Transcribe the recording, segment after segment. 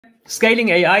Scaling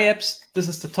AI apps. This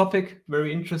is the topic.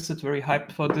 Very interested, very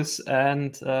hyped for this.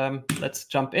 And let's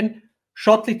jump in.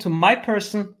 Shortly to my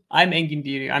person, I'm Engin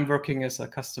Diri. I'm working as a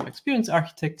customer experience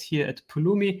architect here at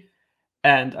Pulumi.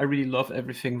 And I really love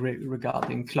everything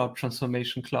regarding cloud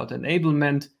transformation, cloud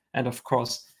enablement. And of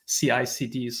course,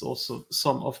 CI/CD is also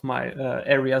some of my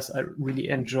areas I really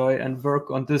enjoy and work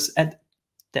on this. And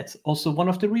that's also one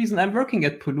of the reasons I'm working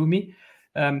at Pulumi.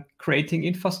 Creating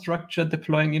infrastructure,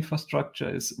 deploying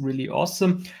infrastructure is really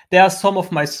awesome. There are some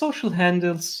of my social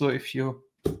handles. So if you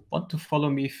want to follow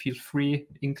me, feel free,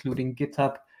 including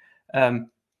GitHub.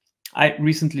 I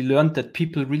recently learned that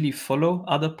people really follow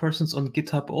other persons on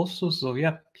GitHub also. So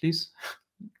yeah, please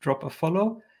drop a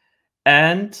follow.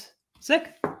 And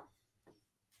Zach.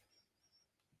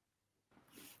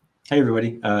 Hey,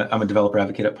 everybody. I'm a developer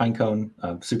advocate at Pinecone.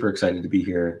 I'm super excited to be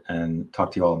here and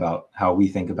talk to you all about how we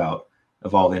think about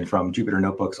evolving from Jupyter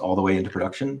notebooks all the way into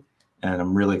production. And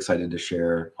I'm really excited to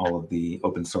share all of the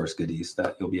open source goodies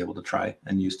that you'll be able to try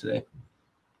and use today.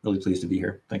 Really pleased to be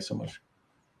here. Thanks so much.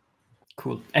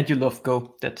 Cool. And you love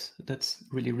Go. That's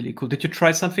really, really cool. Did you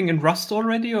try something in Rust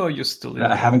already, or are you still in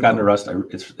I haven't gotten to Rust.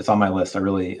 It's on my list. I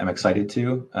really am excited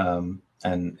to.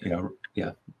 And, you know,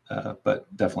 yeah, but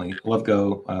definitely love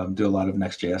Go. Do a lot of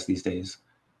Next.js these days.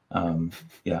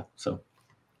 Yeah, so.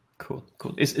 Cool.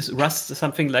 Is Rust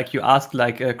something like you asked,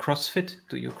 like CrossFit?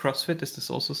 Do you CrossFit? Is this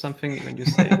also something when you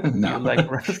say no. you like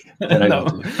Rust?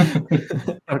 No.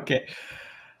 Okay.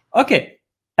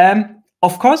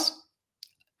 Of course,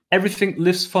 everything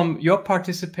lives from your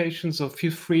participation, so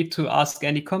feel free to ask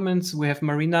any comments. We have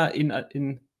Marina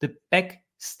in the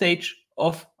backstage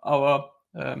of our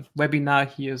webinar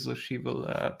here, so she will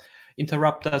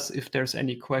interrupt us if there's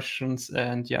any questions,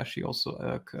 and yeah, she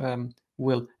also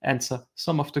will answer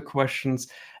some of the questions.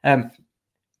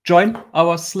 Join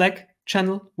our Slack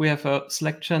channel. We have a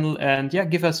Slack channel, and yeah,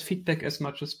 give us feedback as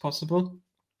much as possible.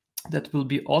 That will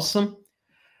be awesome.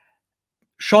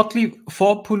 Shortly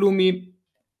for Pulumi,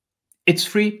 it's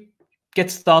free. Get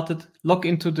started. Log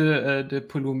into the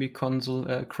Pulumi console,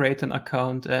 create an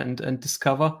account, and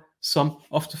discover some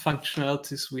of the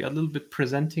functionalities we are a little bit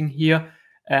presenting here.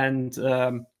 And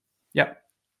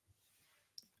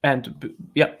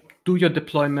do your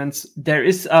deployments. There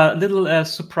is a little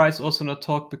surprise also in the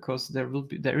talk, because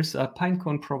there is a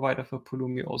Pinecone provider for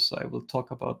Pulumi also. I will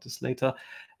talk about this later.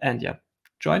 And yeah,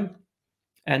 join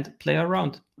and play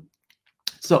around.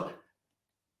 So,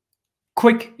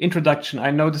 quick introduction.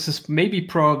 I know this is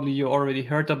probably you already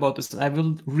heard about this. I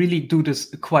will really do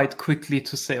this quite quickly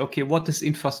to say, okay, what is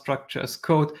infrastructure as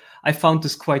code? I found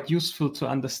this quite useful to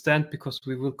understand, because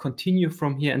we will continue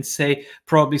from here and say,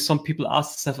 probably some people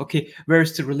ask themselves, okay, where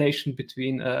is the relation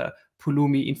between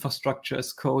Pulumi infrastructure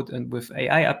as code and with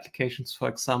AI applications, for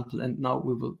example? And now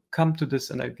we will come to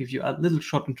this, and I'll give you a little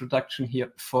short introduction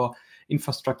here for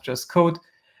infrastructure as code.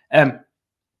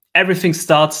 Everything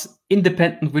starts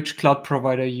independent which cloud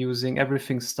provider you're using.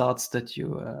 Everything starts that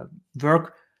you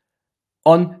work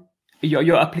on.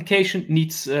 Your application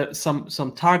needs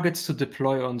some targets to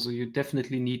deploy on, so you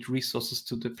definitely need resources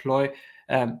to deploy.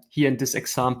 Here in this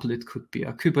example, it could be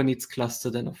a Kubernetes cluster.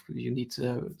 Then you need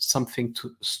something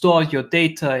to store your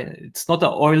data. It's not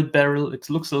an oil barrel. It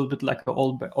looks a little bit like an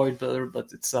oil barrel,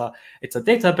 but it's a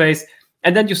database.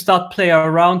 And then you start playing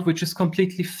around, which is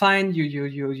completely fine.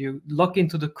 You log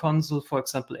into the console, for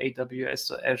example, AWS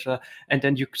or Azure, and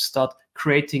then you start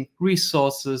creating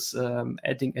resources,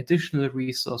 adding additional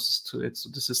resources to it. So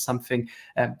this is something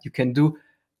you can do.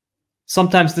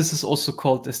 Sometimes this is also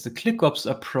called as the ClickOps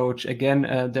approach. Again,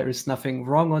 there is nothing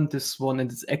wrong on this one,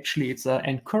 and it's an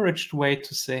encouraged way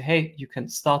to say, hey, you can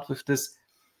start with this.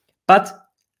 But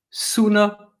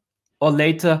sooner or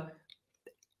later,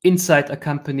 inside a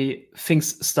company,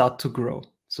 things start to grow.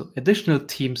 So additional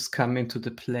teams come into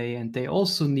the play, and they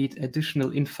also need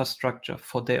additional infrastructure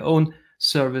for their own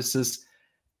services,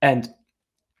 and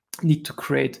need to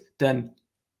create then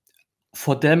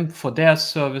for their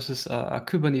services, a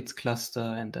Kubernetes cluster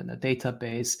and then a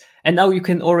database. And now you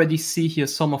can already see here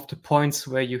some of the points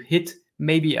where you hit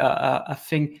maybe a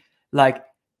thing like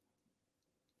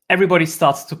everybody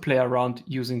starts to play around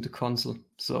using the console.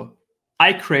 So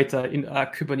I create a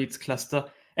Kubernetes cluster,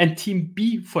 and team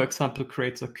B, for example,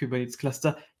 creates a Kubernetes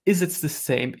cluster. Is it the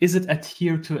same? Is it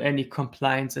adhere to any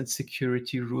compliance and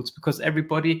security rules? Because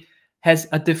everybody has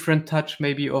a different touch,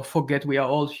 maybe, or forget. We are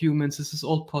all humans. This is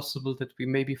all possible that we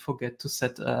maybe forget to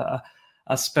set a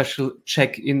special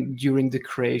check in during the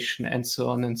creation, and so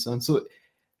on and so on. So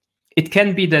it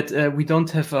can be that we don't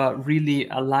have a really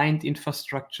aligned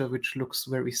infrastructure which looks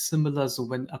very similar. So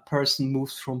when a person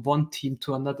moves from one team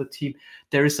to another team,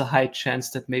 there is a high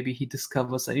chance that maybe he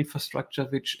discovers an infrastructure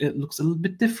which looks a little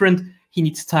bit different. He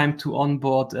needs time to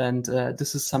onboard, and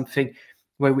this is something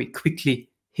where we quickly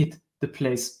hit the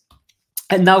place.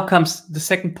 And now comes the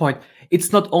second point.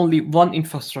 It's not only one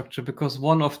infrastructure, because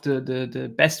one of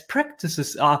the best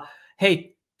practices are,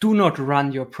 hey, do not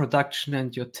run your production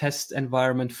and your test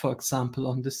environment, for example,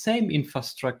 on the same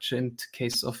infrastructure. In the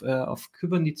case of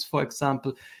Kubernetes, for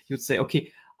example, you'd say,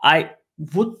 okay, I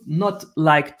would not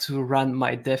like to run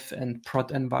my dev and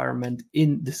prod environment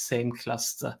in the same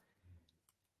cluster.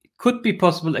 Could be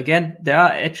possible. Again, there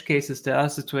are edge cases, there are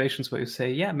situations where you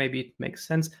say, yeah, maybe it makes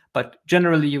sense. But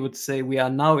generally, you would say we are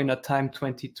now in a time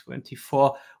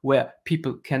 2024 where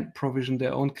people can provision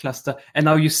their own cluster. And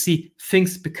now you see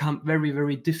things become very,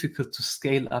 very difficult to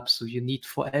scale up. So you need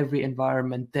for every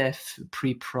environment, dev,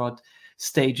 pre-prod,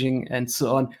 staging, and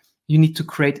so on. You need to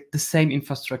create the same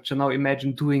infrastructure. Now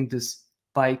imagine doing this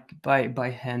by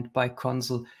hand, by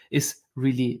console, is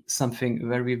really something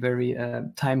very, very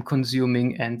time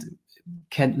consuming and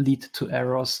can lead to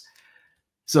errors.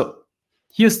 So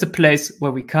here's the place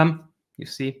where we come. You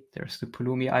see, there's the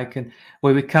Pulumi icon,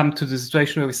 where we come to the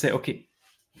situation where we say, okay,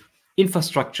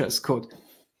 infrastructure as code.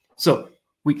 So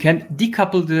we can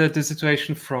decouple the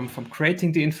situation from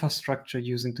creating the infrastructure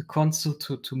using the console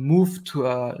to move to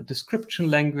a description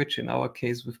language. In our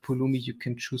case with Pulumi, you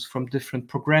can choose from different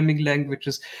programming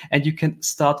languages, and you can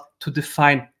start to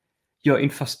define your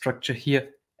infrastructure here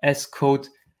as code,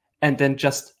 and then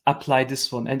just apply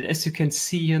this one. And as you can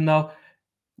see here now,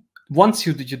 once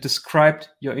you described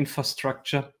your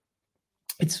infrastructure,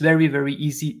 it's very, very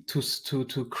easy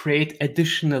to create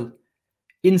additional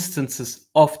instances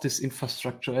of this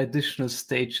infrastructure, additional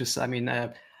stages. I mean,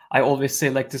 I always say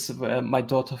like this, my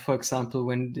daughter, for example,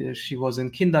 when she was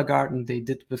in kindergarten, they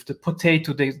did with the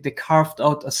potato, they carved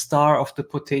out a star of the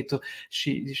potato,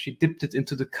 she dipped it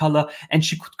into the color, and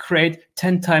she could create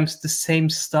 10 times the same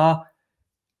star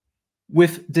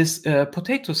with this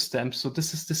potato stamp. So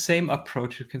this is the same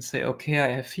approach. You can say, okay, I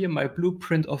have here my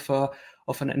blueprint of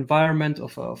an environment,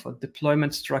 of a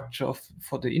deployment structure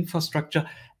for the infrastructure,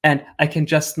 and I can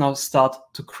just now start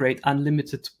to create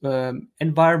unlimited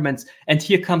environments. And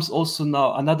here comes also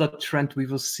now another trend we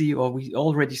will see, or we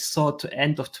already saw at the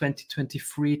end of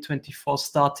 2023, 24,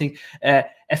 starting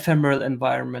ephemeral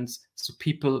environments. So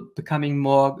people becoming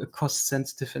more cost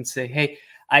sensitive and say, hey,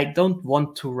 I don't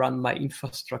want to run my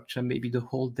infrastructure maybe the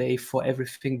whole day for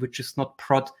everything which is not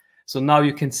prod. So now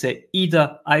you can say,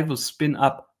 either I will spin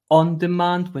up on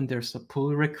demand when there's a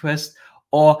pull request,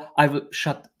 or I will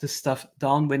shut the stuff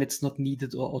down when it's not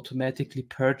needed or automatically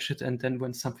purge it. And then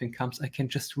when something comes, I can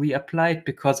just reapply it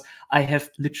because I have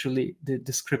literally the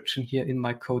description here in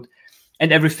my code.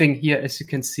 And everything here, as you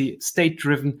can see, state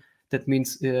driven. That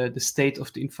means the state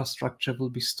of the infrastructure will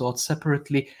be stored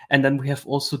separately. And then we have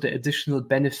also the additional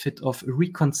benefit of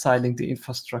reconciling the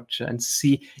infrastructure and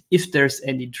see if there's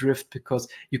any drift, because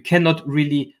you cannot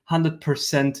really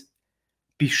 100%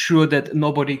 be sure that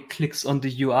nobody clicks on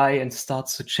the UI and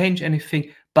starts to change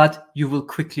anything, but you will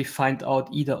quickly find out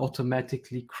either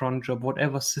automatically, cron job,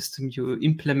 whatever system you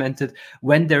implemented.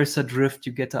 When there is a drift,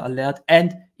 you get an alert.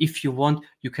 And if you want,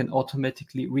 you can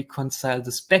automatically reconcile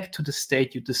this back to the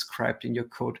state you described in your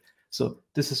code. So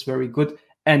this is very good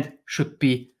and should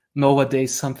be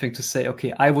nowadays something to say,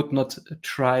 okay, I would not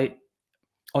try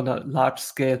on a large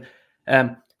scale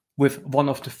with one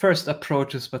of the first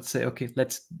approaches, but say, okay,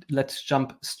 let's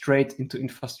jump straight into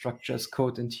infrastructure as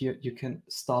code. And here you can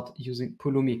start using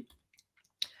Pulumi.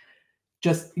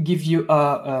 Just give you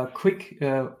a quick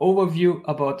overview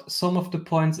about some of the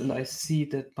points. And I see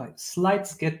that my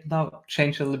slides get now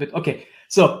changed a little bit. Okay,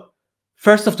 so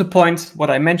first of the points,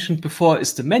 what I mentioned before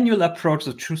is the manual approach.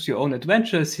 So choose your own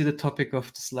adventure. Is here the topic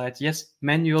of the slide. Yes,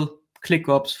 manual.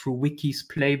 ClickOps through wikis,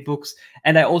 playbooks.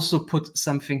 And I also put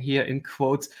something here in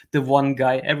quotes, the one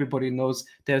guy. Everybody knows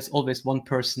there's always one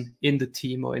person in the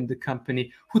team or in the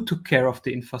company who took care of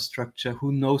the infrastructure,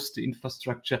 who knows the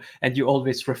infrastructure. And you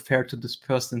always refer to this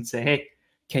person and say, hey,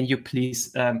 can you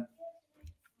please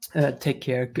take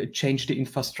care, change the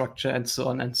infrastructure, and so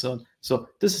on and so on. So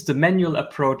this is the manual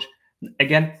approach.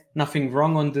 Again, nothing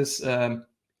wrong on this.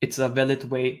 It's a valid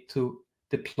way to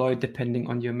deploy depending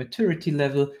on your maturity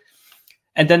level.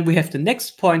 And then we have the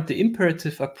next point, the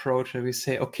imperative approach, where we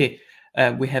say, okay,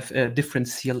 we have different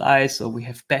CLIs, or we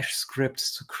have bash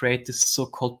scripts to create this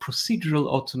so-called procedural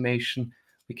automation.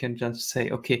 We can just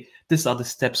say, okay, these are the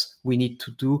steps we need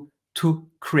to do to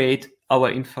create our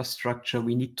infrastructure.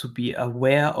 We need to be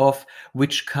aware of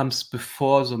which comes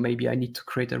before. So maybe I need to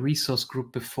create a resource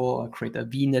group before I create a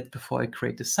VNet, before I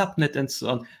create a subnet, and so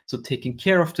on. So taking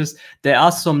care of this. There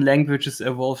are some languages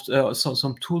evolved,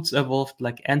 some tools evolved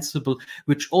like Ansible,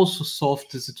 which also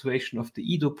solved the situation of the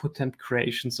idempotent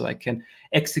creation. So I can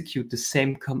execute the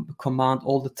same command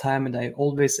all the time, and I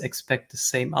always expect the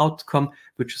same outcome,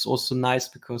 which is also nice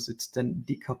because it then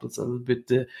decouples a little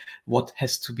bit what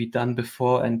has to be done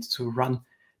before and to run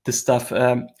the stuff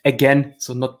again,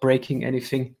 so not breaking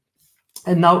anything.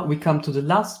 And now we come to the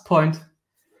last point,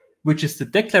 which is the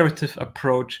declarative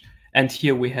approach. And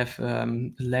here we have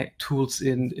tools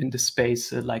in the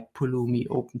space like Pulumi,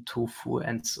 OpenTofu,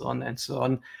 and so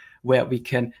on, where we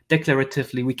can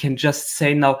declaratively, we can just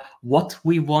say now what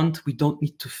we want. We don't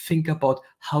need to think about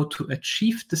how to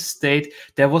achieve the state.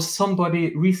 There was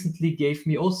somebody recently gave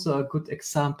me also a good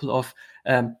example of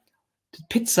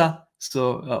pizza.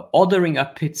 So ordering a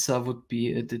pizza would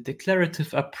be the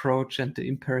declarative approach, and the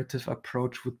imperative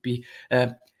approach would be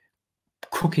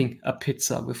cooking a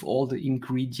pizza with all the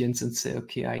ingredients and say,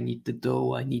 okay, I need the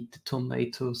dough, I need the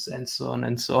tomatoes, and so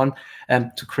on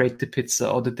to create the pizza.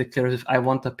 Or the declarative, I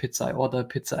want a pizza, I order a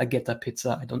pizza, I get a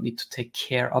pizza. I don't need to take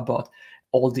care about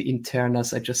all the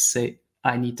internals. I just say,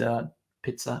 I need a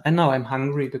pizza. And now I'm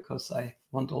hungry because I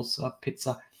want also a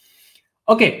pizza.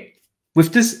 Okay,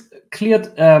 with this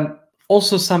cleared,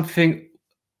 also something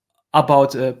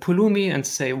about Pulumi, and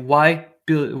say why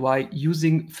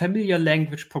using familiar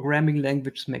language, programming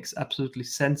language makes absolutely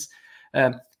sense,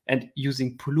 and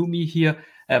using Pulumi here.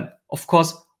 Of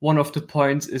course, one of the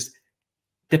points is,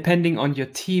 depending on your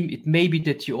team, it may be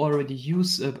that you already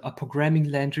use a programming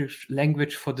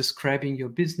language for describing your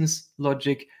business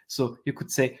logic. So you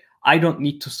could say, I don't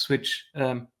need to switch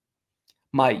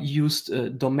my used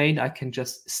domain. I can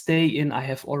just stay in. I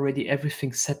have already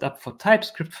everything set up for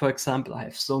TypeScript, for example. I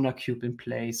have SonarQube in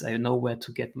place. I know where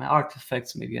to get my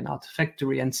artifacts, maybe an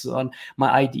artifactory, and so on.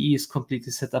 My IDE is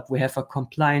completely set up. We have a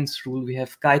compliance rule. We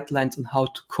have guidelines on how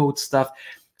to code stuff.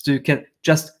 So you can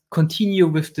just continue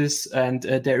with this, and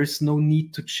there is no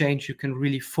need to change. You can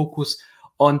really focus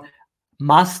on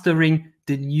mastering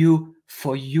the new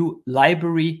for you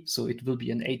library. So it will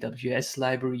be an AWS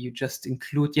library you just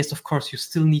include. Yes, of course, you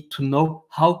still need to know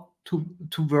how to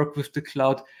work with the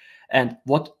cloud and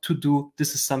what to do.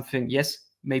 This is something, yes,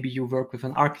 maybe you work with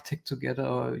an architect together,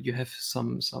 or you have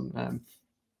some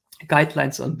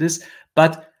guidelines on this,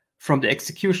 but from the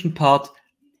execution part,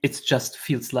 it just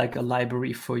feels like a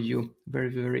library for you. Very,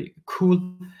 very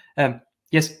cool.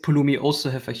 Yes, Pulumi also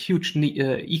have a huge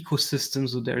ecosystem,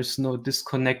 so there is no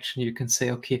disconnection. You can say,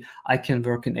 okay, I can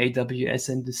work in AWS,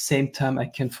 and at the same time, I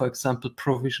can, for example,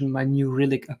 provision my New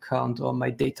Relic account or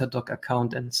my Datadog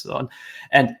account and so on,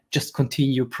 and just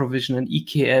continue provision an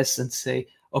EKS and say,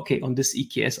 okay, on this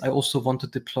EKS, I also want to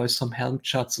deploy some Helm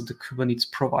charts. So the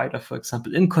Kubernetes provider, for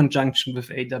example, in conjunction with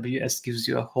AWS, gives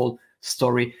you a whole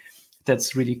story.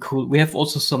 That's really cool. We have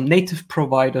also some native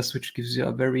providers, which gives you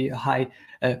a very high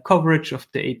coverage of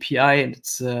the API. And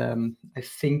it's, I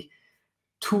think,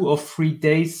 2 or 3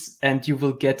 days, and you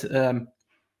will get the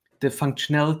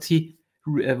functionality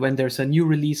when there's a new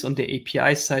release on the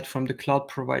API side from the cloud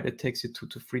provider. It takes you 2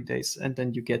 to 3 days. And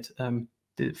then you get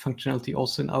the functionality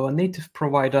also in our native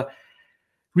provider.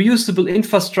 Reusable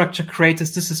infrastructure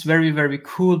creators. This is very, very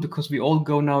cool, because we all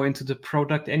go now into the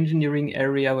product engineering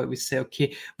area where we say,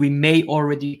 okay, we may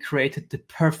already created the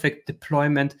perfect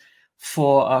deployment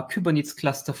for a Kubernetes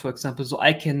cluster, for example. So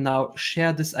I can now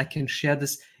share this. I can share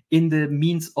this in the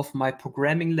means of my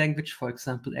programming language, for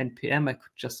example, NPM. I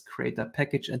could just create a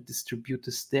package and distribute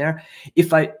this there.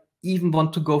 If I even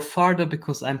want to go farther,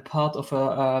 because I'm part of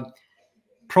a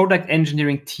product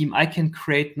engineering team, I can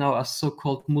create now a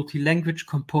so-called multi-language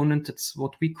component. That's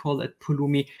what we call at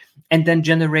Pulumi, and then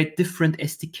generate different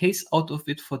SDKs out of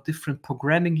it for different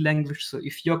programming language. So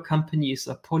if your company is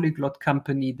a polyglot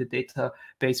company, the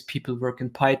database people work in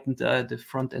Python, the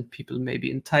front-end people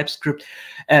maybe in TypeScript,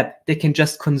 they can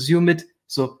just consume it.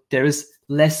 So there is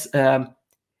less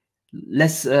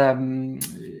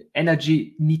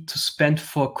energy need to spend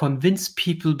for convince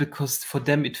people, because for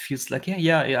them it feels like,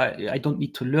 yeah, I don't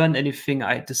need to learn anything.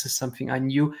 This is something I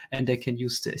knew, and they can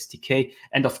use the SDK.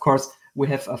 And of course, we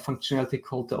have a functionality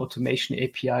called the automation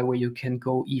API, where you can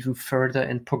go even further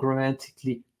and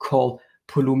programmatically call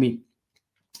Pulumi.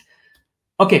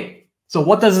 Okay, so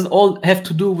what does it all have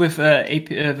to do with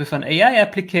an AI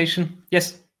application?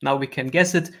 Yes, now we can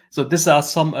guess it. So these are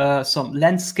some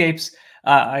landscapes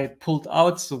I pulled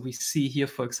out. So we see here,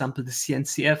 for example, the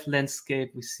CNCF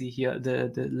landscape. We see here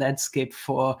the landscape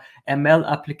for ML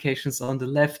applications on the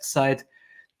left side.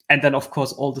 And then, of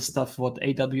course, all the stuff what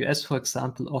AWS, for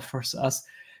example, offers us.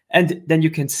 And then you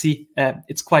can see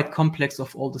it's quite complex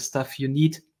of all the stuff you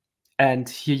need. And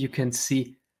here you can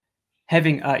see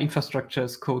having infrastructure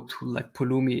as code tool like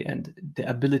Pulumi and the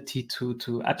ability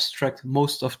to abstract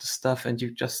most of the stuff, and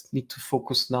you just need to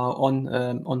focus now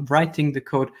on writing the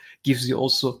code, gives you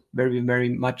also very, very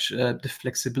much the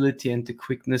flexibility and the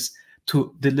quickness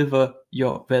to deliver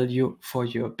your value for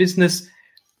your business.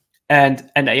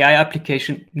 And an AI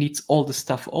application needs all the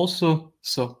stuff also.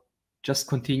 So just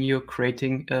continue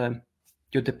creating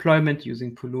your deployment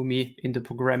using Pulumi in the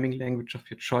programming language of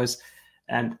your choice.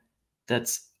 And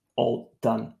that's all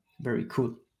done. Very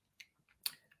cool.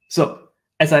 So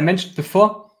as I mentioned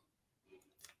before,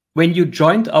 when you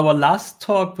joined our last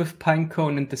talk with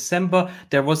Pinecone in December,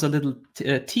 there was a little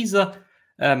teaser,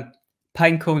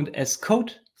 Pinecone as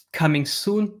code coming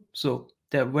soon. So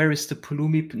where is the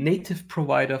Pulumi native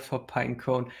provider for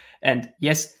Pinecone? And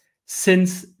yes,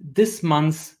 since this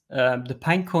month, the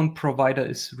Pinecone provider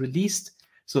is released.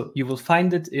 So you will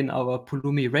find it in our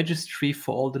Pulumi registry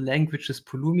for all the languages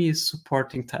Pulumi is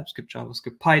supporting, TypeScript,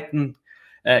 JavaScript, Python,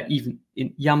 even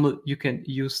in YAML, you can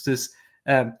use this.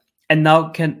 And now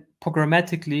can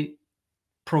programmatically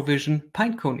provision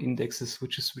Pinecone indexes,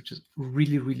 which is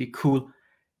really, really cool.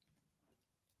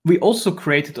 We also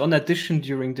created, on addition,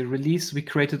 during the release, we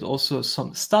created also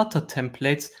some starter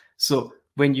templates. So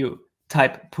when you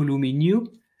type Pulumi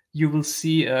new, you will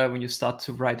see when you start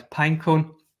to write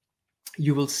Pinecone,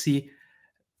 you will see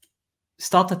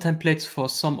starter templates for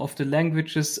some of the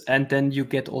languages, and then you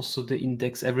get also the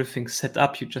index, everything set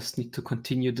up. You just need to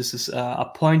continue. This is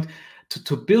a point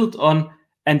to build on,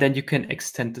 and then you can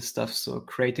extend the stuff. So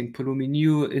creating Pulumi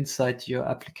new inside your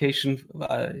application,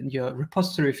 in your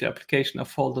repository of your application, a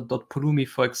folder.pulumi,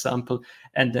 for example,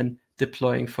 and then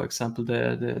deploying, for example,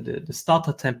 the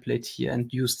starter template here,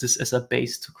 and use this as a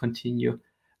base to continue.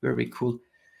 Very cool.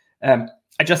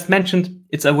 I just mentioned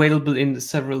it's available in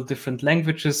several different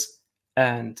languages,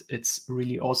 and it's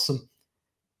really awesome.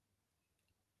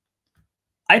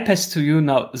 I pass to you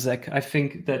now, Zach. I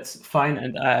think that's fine,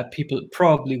 and people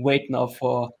probably wait now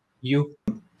for you.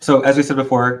 So as we said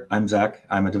before, I'm Zach.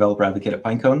 I'm a developer advocate at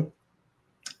Pinecone.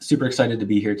 Super excited to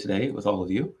be here today with all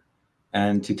of you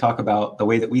and to talk about the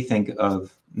way that we think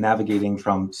of navigating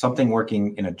from something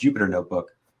working in a Jupyter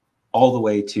notebook all the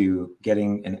way to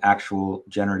getting an actual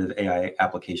generative AI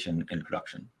application in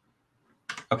production.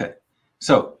 Okay,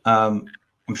 so I'm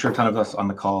sure a ton of us on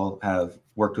the call have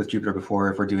worked with Jupyter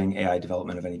before if we're doing AI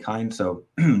development of any kind. So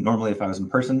normally if I was in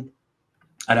person,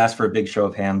 I'd ask for a big show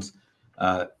of hands.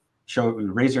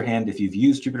 Raise your hand if you've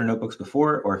used Jupyter notebooks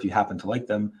before, or if you happen to like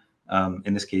them.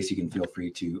 In this case, you can feel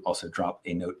free to also drop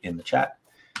a note in the chat.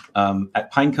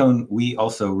 At Pinecone, we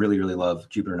also really, really love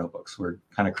Jupyter notebooks. We're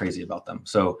kind of crazy about them.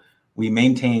 So we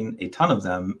maintain a ton of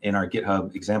them in our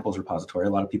GitHub examples repository. A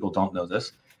lot of people don't know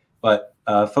this, but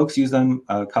folks use them,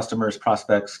 customers,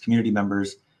 prospects, community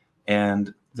members.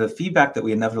 And the feedback that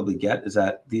we inevitably get is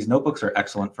that these notebooks are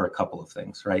excellent for a couple of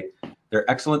things, right? They're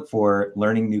excellent for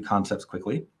learning new concepts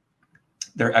quickly.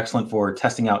 They're excellent for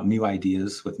testing out new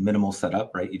ideas with minimal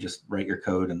setup, right? You just write your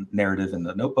code and narrative in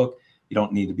the notebook. You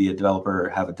don't need to be a developer or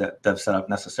have a dev setup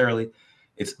necessarily.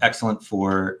 It's excellent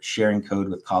for sharing code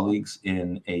with colleagues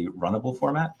in a runnable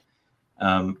format.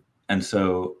 And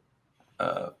so,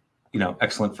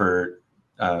 excellent for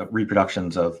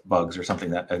reproductions of bugs or something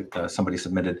that somebody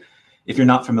submitted. If you're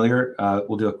not familiar,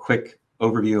 we'll do a quick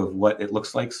overview of what it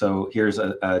looks like. So here's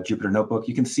a Jupyter notebook.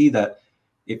 You can see that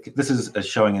this is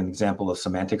showing an example of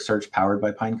semantic search powered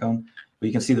by Pinecone, but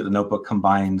you can see that the notebook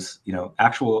combines,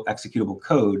 actual executable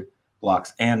code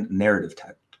blocks and narrative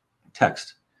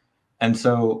text. And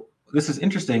so this is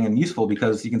interesting and useful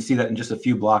because you can see that in just a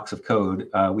few blocks of code,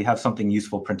 we have something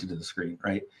useful printed to the screen,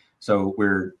 right? So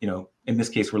we're, in this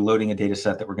case, we're loading a data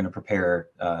set that we're going to prepare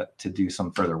to do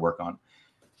some further work on.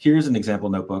 Here's an example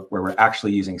notebook where we're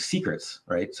actually using secrets,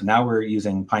 right? So now we're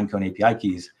using Pinecone API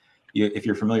keys. If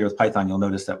you're familiar with Python, you'll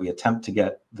notice that we attempt to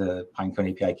get the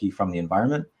Pinecone API key from the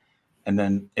environment. And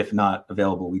then if not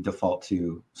available, we default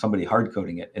to somebody hard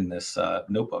coding it in this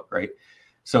notebook, right?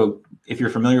 So if you're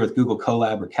familiar with Google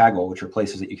Colab or Kaggle, which are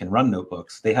places that you can run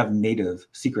notebooks, they have native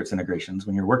secrets integrations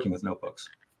when you're working with notebooks.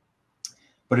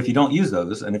 But if you don't use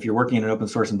those, and if you're working in an open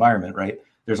source environment, right,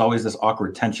 there's always this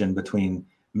awkward tension between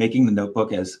making the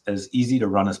notebook as easy to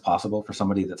run as possible for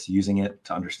somebody that's using it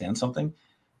to understand something,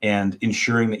 and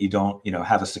ensuring that you don't,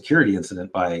 have a security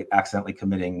incident by accidentally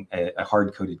committing a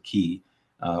hard-coded key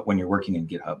when you're working in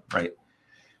GitHub, right?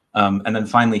 And then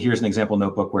finally, here's an example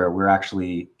notebook where we're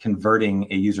actually converting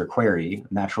a user query,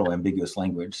 natural ambiguous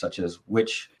language, such as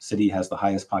which city has the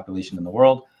highest population in the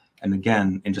world, And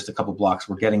again, in just a couple blocks,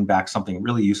 we're getting back something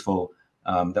really useful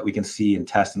that we can see and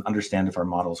test and understand if our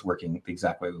model is working the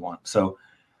exact way we want. So,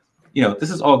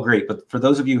 this is all great, but for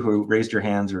those of you who raised your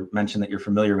hands or mentioned that you're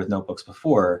familiar with notebooks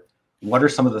before, what are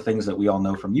some of the things that we all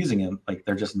know from using them? Like,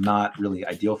 they're just not really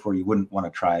ideal for you, wouldn't want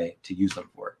to try to use them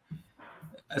for.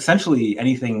 Essentially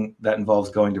anything that involves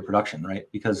going to production, right?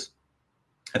 Because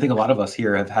I think a lot of us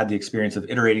here have had the experience of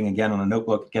iterating again on a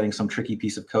notebook, getting some tricky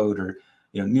piece of code or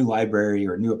new library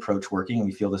or new approach working, and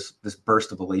we feel this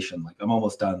burst of elation, like I'm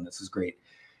almost done, this is great.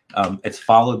 It's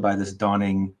followed by this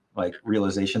dawning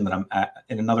realization that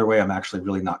in another way, I'm actually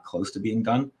really not close to being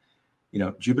done.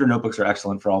 Jupyter notebooks are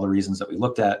excellent for all the reasons that we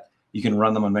looked at. You can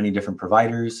run them on many different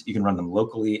providers. You can run them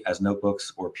locally as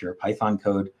notebooks or pure Python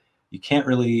code. You can't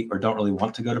really or don't really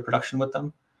want to go to production with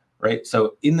them, right?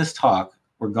 So in this talk,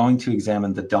 we're going to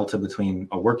examine the delta between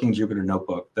a working Jupyter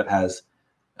notebook that has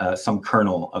some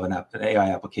kernel of an AI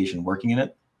application working in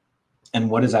it, and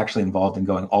what is actually involved in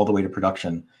going all the way to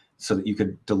production so that you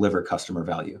could deliver customer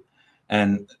value.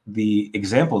 And the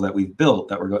example that we've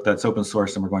built that's open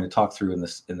source and we're going to talk through in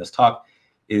this talk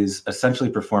is essentially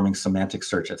performing semantic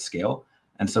search at scale.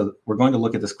 And so we're going to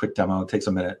look at this quick demo. It takes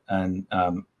a minute. And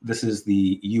this is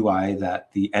the UI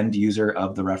that the end user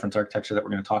of the reference architecture that we're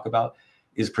going to talk about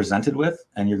is presented with.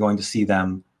 And you're going to see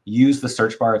them use the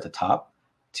search bar at the top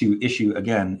to issue,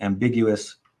 again,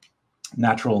 ambiguous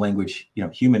natural language,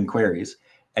 human queries,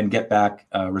 and get back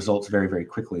results very, very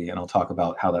quickly. And I'll talk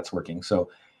about how that's working. So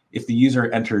if the user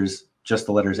enters just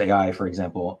the letters AI, for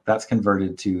example, that's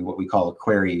converted to what we call a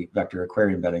query vector, a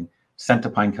query embedding, sent to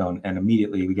Pinecone, and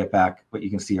immediately we get back what you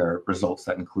can see are results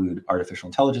that include artificial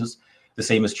intelligence. The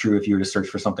same is true if you were to search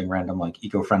for something random like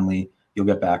eco-friendly, you'll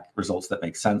get back results that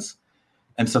make sense.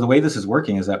 And so the way this is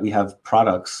working is that we have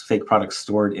fake products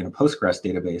stored in a Postgres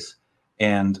database,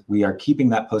 and we are keeping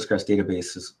that Postgres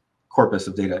database's corpus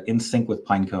of data in sync with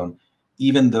Pinecone,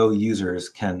 even though users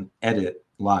can edit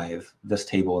live this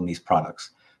table and these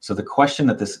products. So the question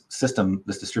that this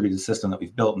distributed system that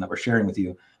we've built and that we're sharing with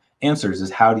you answers is,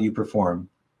 how do you perform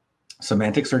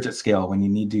semantic search at scale when you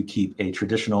need to keep a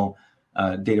traditional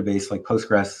database like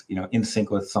Postgres, in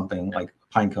sync with something like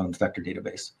Pinecone's vector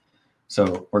database?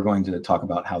 So we're going to talk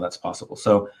about how that's possible.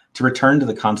 So to return to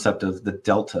the concept of the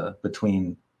delta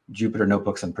between Jupyter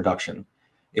notebooks and production,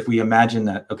 if we imagine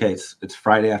that, okay, it's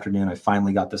Friday afternoon, I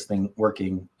finally got this thing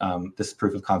working, this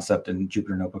proof of concept in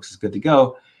Jupyter notebooks is good to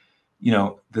go.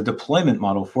 The deployment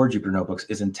model for Jupyter notebooks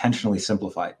is intentionally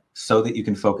simplified so that you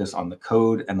can focus on the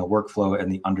code and the workflow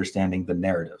and the understanding the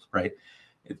narrative, right?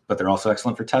 But they're also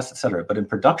excellent for tests, et cetera. But in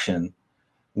production,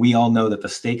 we all know that the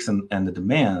stakes and the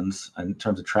demands in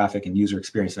terms of traffic and user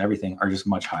experience and everything are just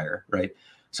much higher, right?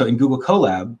 So in Google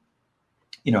Colab,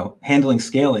 handling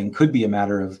scaling could be a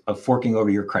matter of forking over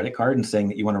your credit card and saying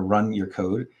that you want to run your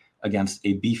code against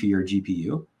a beefier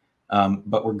GPU,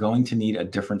 but we're going to need a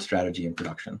different strategy in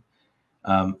production.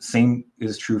 Same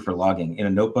is true for logging. In a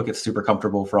notebook, it's super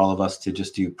comfortable for all of us to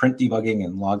just do print debugging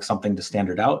and log something to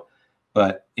standard out.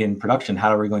 But in production,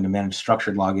 how are we going to manage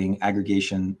structured logging,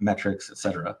 aggregation, metrics, et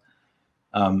cetera?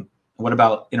 What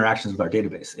about interactions with our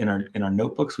database? In our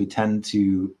notebooks, we tend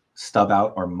to stub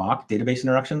out or mock database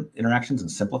interactions and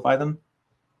simplify them.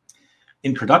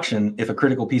 In production, if a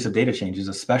critical piece of data changes,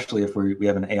 especially if we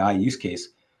have an AI use case,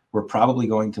 we're probably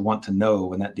going to want to know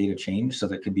when that data changed so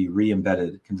that it could be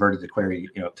re-embedded, converted to query,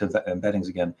 to embeddings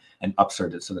again, and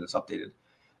upserted so that it's updated.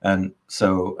 And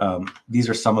so these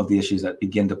are some of the issues that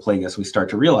begin to plague us. We start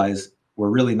to realize we're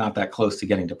really not that close to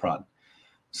getting to prod.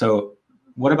 So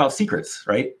what about secrets,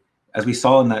 right? As we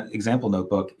saw in that example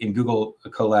notebook, in Google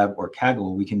Colab or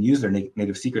Kaggle, we can use their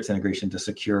native secrets integration to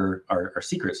secure our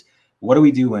secrets. What do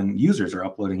we do when users are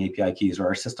uploading API keys, or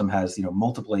our system has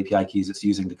multiple API keys it's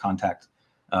using to contact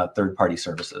third-party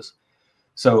services?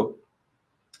 So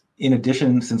in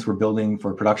addition, since we're building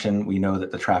for production, we know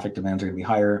that the traffic demands are going to be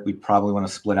higher. We probably want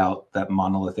to split out that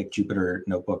monolithic Jupyter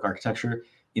notebook architecture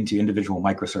into individual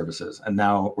microservices. And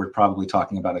now we're probably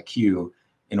talking about a queue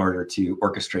in order to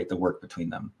orchestrate the work between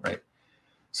them, right?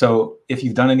 So if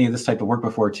you've done any of this type of work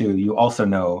before too, you also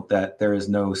know that there is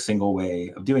no single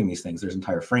way of doing these things. There's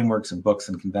entire frameworks and books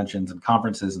and conventions and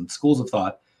conferences and schools of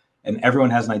thought, and everyone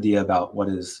has an idea about what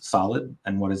is solid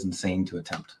and what is insane to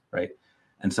attempt, right?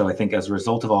 And so I think as a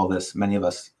result of all this, many of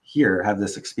us here have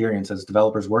this experience as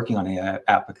developers working on AI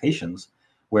applications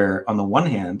where on the one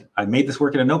hand, I made this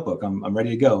work in a notebook, I'm ready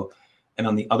to go. And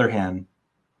on the other hand,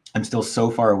 I'm still so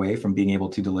far away from being able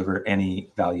to deliver any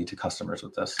value to customers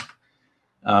with this.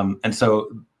 And so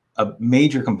a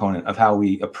major component of how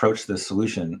we approach this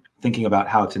solution, thinking about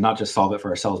how to not just solve it for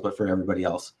ourselves, but for everybody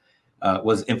else,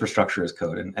 was infrastructure as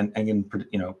code. And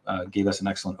Engin, gave us an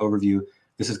excellent overview.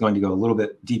 This is going to go a little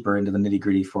bit deeper into the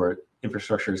nitty-gritty for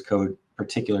infrastructure as code,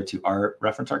 particular to our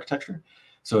reference architecture.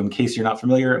 So in case you're not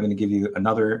familiar, I'm going to give you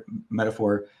another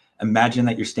metaphor. Imagine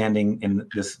that you're standing in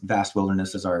this vast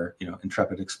wilderness, as our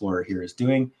intrepid explorer here is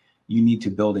doing. You need to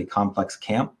build a complex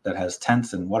camp that has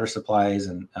tents and water supplies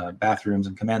and bathrooms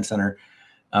and command center.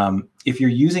 If you're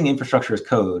using infrastructure as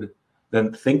code,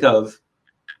 then think of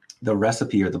the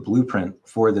recipe or the blueprint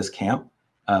for this camp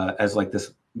as like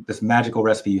this magical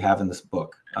recipe you have in this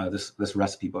book, this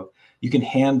recipe book. You can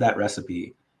hand that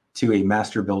recipe to a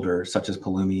master builder such as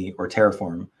Pulumi or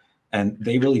Terraform, and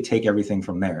they really take everything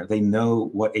from there. They know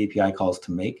what API calls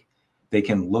to make. They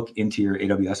can look into your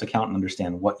AWS account and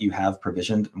understand what you have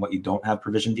provisioned and what you don't have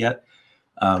provisioned yet.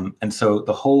 And so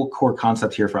the whole core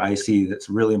concept here for IaC that's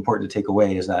really important to take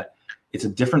away is that it's a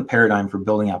different paradigm for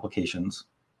building applications.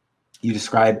 You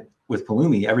describe with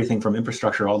Pulumi everything from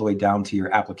infrastructure all the way down to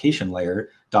your application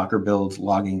layer, Docker builds,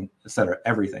 logging, et cetera,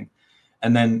 everything.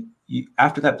 And then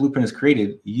after that blueprint is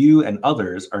created, you and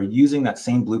others are using that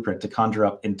same blueprint to conjure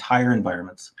up entire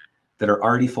environments that are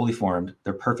already fully formed,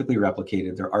 they're perfectly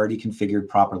replicated, they're already configured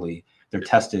properly, they're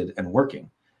tested and working.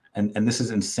 And this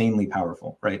is insanely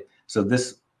powerful, right? So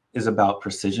this is about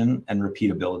precision and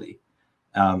repeatability.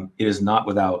 It is not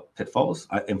without pitfalls,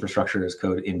 infrastructure as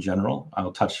code in general.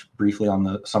 I'll touch briefly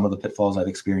on some of the pitfalls I've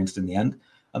experienced in the end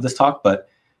of this talk, but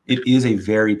it is a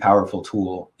very powerful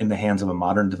tool in the hands of a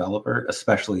modern developer,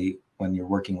 especially when you're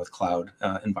working with cloud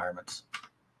environments.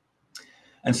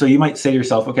 And so you might say to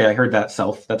yourself, okay, I heard that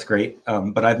self, that's great,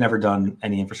 but I've never done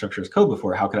any infrastructure as code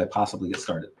before. How could I possibly get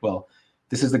started? Well,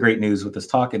 this is the great news with this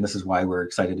talk, and this is why we're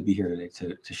excited to be here today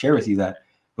to share with you that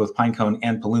both Pinecone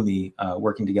and Pulumi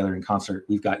working together in concert,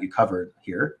 we've got you covered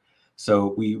here.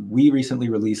 So we recently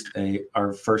released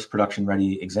our first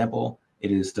production-ready example.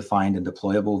 It is defined and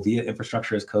deployable via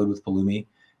infrastructure as code with Pulumi.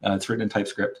 It's written in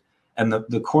TypeScript. And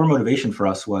the core motivation for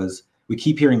us was we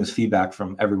keep hearing this feedback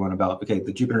from everyone about, okay,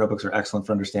 the Jupyter notebooks are excellent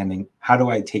for understanding. How do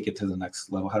I take it to the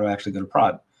next level? How do I actually go to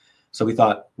prod? So we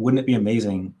thought, wouldn't it be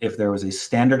amazing if there was a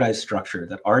standardized structure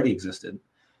that already existed,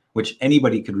 which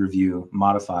anybody could review,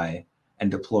 modify, and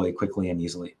deploy quickly and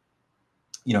easily?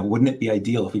 Wouldn't it be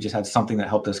ideal if we just had something that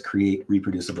helped us create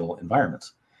reproducible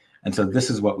environments? And so this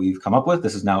is what we've come up with.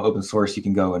 This is now open source. You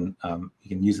can go and you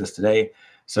can use this today.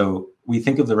 So we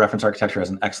think of the reference architecture as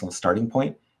an excellent starting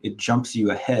point. It jumps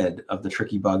you ahead of the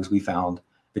tricky bugs we found,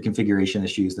 the configuration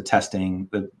issues, the testing,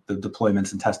 the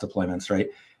deployments and test deployments, right?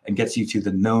 And gets you to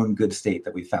the known good state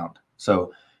that we found.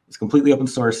 So it's completely open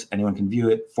source. Anyone can view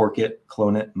it, fork it,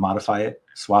 clone it, modify it,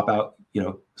 swap out,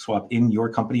 swap in your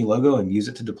company logo and use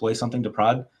it to deploy something to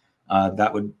prod.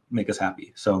 That would make us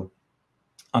happy. So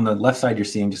on the left side, you're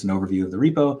seeing just an overview of the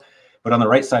repo. But on the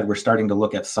right side, we're starting to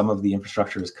look at some of the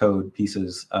infrastructure as code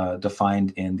pieces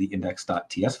defined in the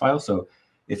index.ts file. So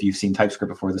if you've seen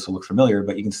TypeScript before, this will look familiar,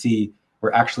 but you can see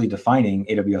we're actually defining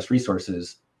AWS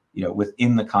resources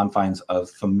within the confines of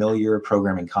familiar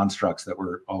programming constructs that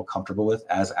we're all comfortable with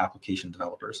as application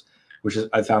developers, which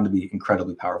I found to be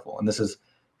incredibly powerful. And this is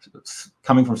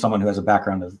coming from someone who has a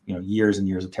background of years and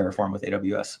years of Terraform with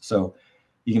AWS. So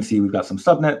you can see we've got some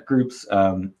subnet groups,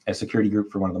 a security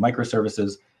group for one of the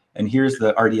microservices. And here's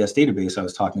the RDS database I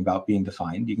was talking about being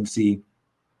defined. You can see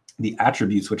the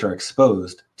attributes which are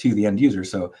exposed to the end user.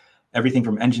 So everything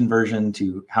from engine version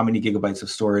to how many gigabytes of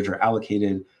storage are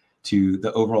allocated to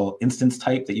the overall instance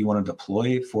type that you want to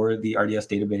deploy for the RDS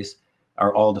database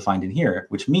are all defined in here,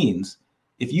 which means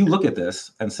if you look at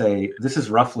this and say, this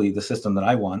is roughly the system that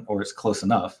I want, or it's close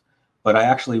enough, but I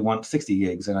actually want 60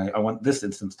 gigs and I want this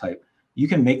instance type, you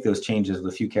can make those changes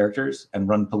with a few characters and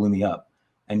run Pulumi up,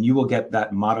 and you will get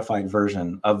that modified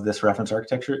version of this reference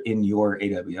architecture in your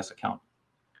AWS account.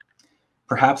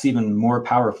 Perhaps even more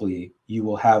powerfully, you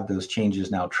will have those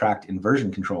changes now tracked in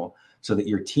version control so that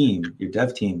your team, your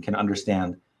dev team, can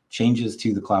understand changes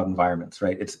to the cloud environments,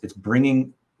 right? It's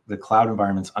bringing the cloud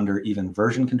environments under even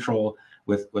version control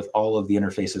with all of the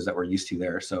interfaces that we're used to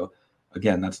there. So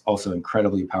again, that's also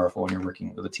incredibly powerful when you're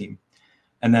working with a team.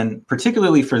 And then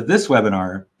particularly for this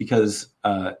webinar, because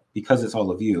it's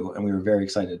all of you, and we were very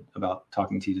excited about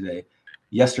talking to you today.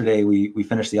 Yesterday, we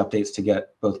finished the updates to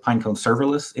get both Pinecone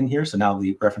serverless in here. So now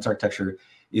the reference architecture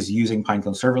is using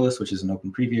Pinecone serverless, which is an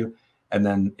open preview. And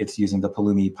then it's using the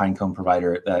Pulumi Pinecone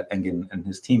provider that Engin and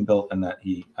his team built and that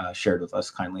he shared with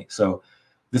us kindly. So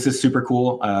this is super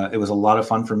cool. It was a lot of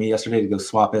fun for me yesterday to go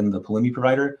swap in the Pulumi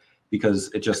provider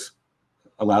because it just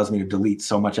allows me to delete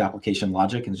so much application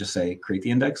logic and just say, create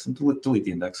the index and delete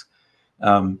the index.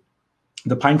 The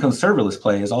Pinecone serverless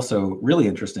play is also really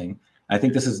interesting. I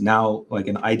think this is now like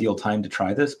an ideal time to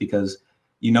try this because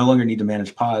you no longer need to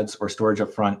manage pods or storage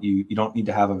up front. You don't need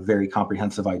to have a very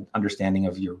comprehensive understanding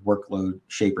of your workload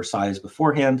shape or size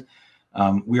beforehand.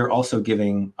 We are also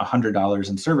giving $100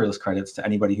 in serverless credits to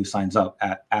anybody who signs up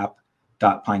at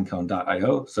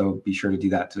app.pinecone.io. So be sure to do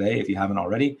that today if you haven't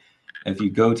already. If you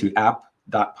go to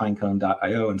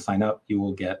app.pinecone.io and sign up, you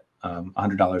will get $100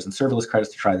 in serverless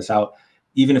credits to try this out.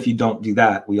 Even if you don't do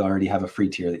that, we already have a free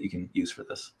tier that you can use for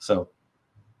this. So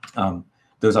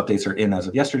those updates are in as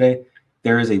of yesterday.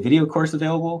 There is a video course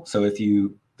available. So if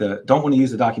you don't want to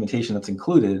use the documentation that's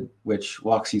included, which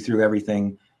walks you through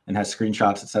everything and has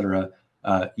screenshots, etc.,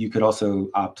 you could also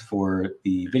opt for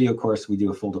the video course. We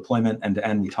do a full deployment end to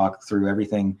end. We talk through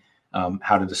everything,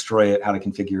 how to destroy it, how to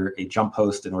configure a jump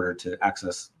host in order to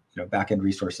access backend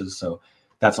resources. So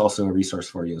that's also a resource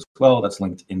for you as well. That's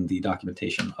linked in the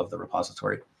documentation of the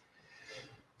repository.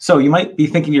 So you might be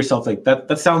thinking to yourself, like,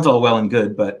 that sounds all well and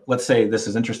good, but let's say this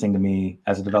is interesting to me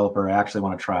as a developer. I actually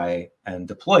want to try and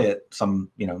deploy it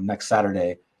next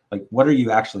Saturday. Like, what are you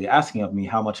actually asking of me?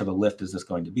 How much of a lift is this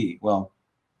going to be? Well,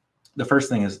 the first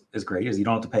thing is great is you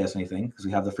don't have to pay us anything because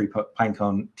we have the free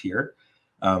Pinecone tier.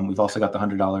 We've also got the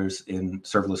 $100 in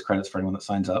serverless credits for anyone that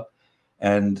signs up.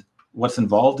 And what's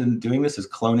involved in doing this is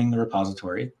cloning the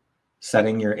repository,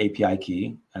 setting your API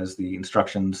key as the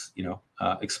instructions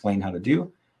explain how to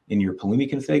do in your Pulumi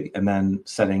config, and then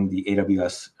setting the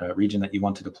AWS region that you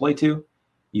want to deploy to.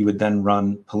 You would then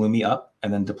run Pulumi up,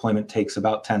 and then deployment takes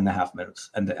about 10.5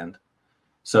 minutes end to end.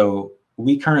 So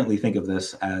we currently think of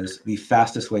this as the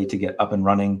fastest way to get up and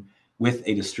running with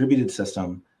a distributed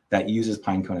system that uses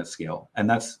Pinecone at scale. And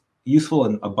that's useful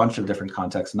in a bunch of different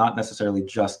contexts, not necessarily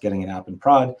just getting an app in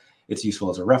prod. It's useful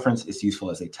as a reference. It's useful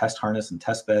as a test harness and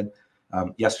test bed.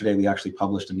 Yesterday, we actually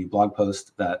published a new blog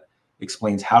post that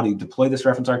explains how to deploy this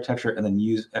reference architecture and then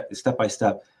use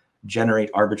step-by-step,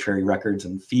 generate arbitrary records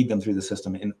and feed them through the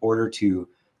system in order to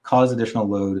cause additional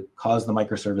load, cause the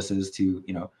microservices to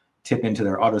tip into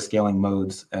their auto-scaling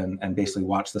modes and basically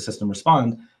watch the system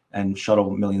respond and shuttle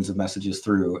millions of messages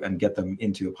through and get them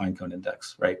into a Pinecone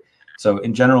index, right? So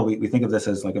in general, we think of this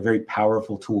as like a very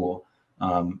powerful tool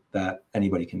that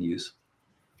anybody can use.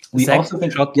 We also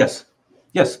think,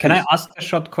 yes. Can I ask a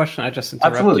short question? I just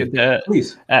interrupted Absolutely.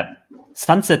 Please.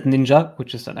 Sunset Ninja,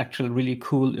 which is an actually really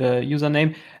cool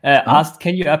username, asked,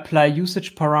 can you apply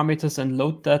usage parameters and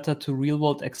load data to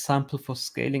real-world example for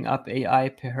scaling up AI,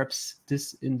 perhaps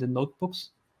this in the notebooks?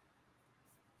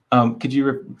 Could you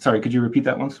repeat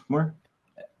that once more?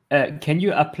 Can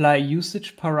you apply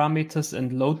usage parameters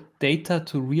and load data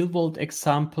to real-world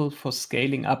example for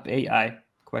scaling up AI?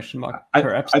 Question mark.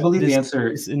 Perhaps I believe the answer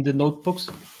is in the notebooks.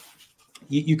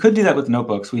 You could do that with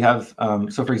notebooks. We have,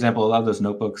 so for example, a lot of those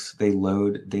notebooks, they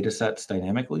load data sets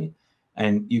dynamically,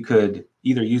 and you could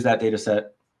either use that data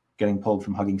set getting pulled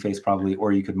from Hugging Face probably,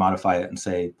 or you could modify it and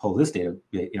say, pull this data,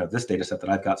 this data set that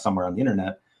I've got somewhere on the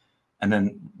internet, and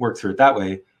then work through it that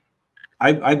way.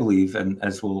 I believe, and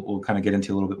as we'll kind of get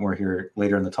into a little bit more here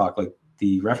later in the talk, like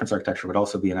the reference architecture would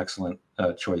also be an excellent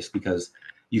choice because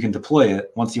you can deploy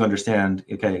it once you understand,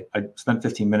 okay, I spent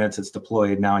 15 minutes, it's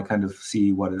deployed, now I kind of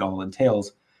see what it all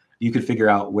entails. You could figure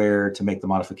out where to make the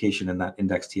modification in that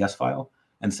index.ts file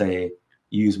and say,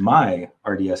 use my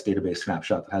RDS database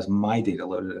snapshot that has my data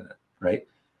loaded in it, right?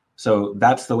 So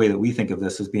that's the way that we think of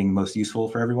this as being most useful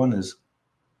for everyone is,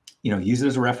 use it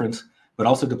as a reference, but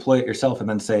also deploy it yourself and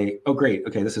then say, oh, great,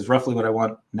 okay, this is roughly what I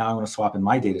want. Now I want to swap in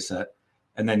my data set.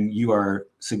 And then you are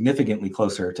significantly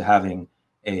closer to having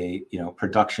a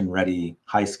production ready,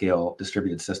 high scale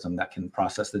distributed system that can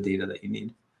process the data that you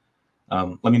need.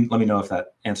 Let me know if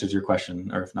that answers your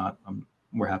question, or if not,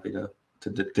 we're happy to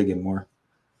dig in more.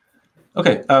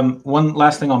 Okay, one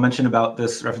last thing I'll mention about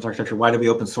this reference architecture. Why do we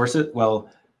open source it? Well,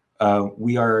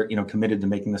 we are committed to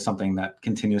making this something that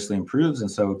continuously improves.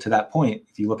 And so to that point,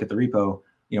 if you look at the repo,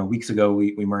 weeks ago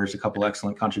we merged a couple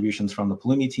excellent contributions from the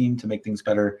Pulumi team to make things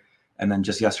better. And then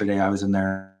just yesterday I was in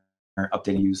there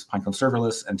updating to use Pinecone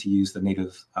serverless and to use the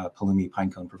native Pulumi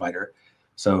Pinecone provider.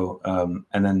 So,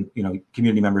 and then,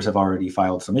 community members have already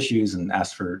filed some issues and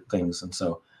asked for things. And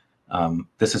so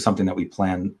this is something that we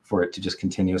plan for it to just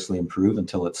continuously improve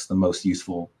until it's the most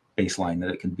useful baseline that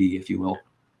it can be, if you will.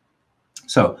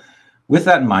 So with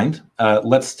that in mind,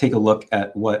 let's take a look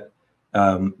at what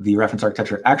the reference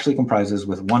architecture actually comprises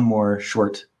with one more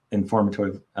short,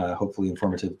 informative, hopefully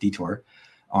informative detour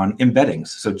on embeddings.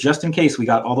 So just in case we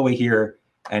got all the way here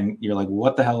and you're like,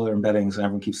 what the hell are embeddings? And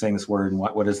everyone keeps saying this word, and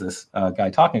what is this guy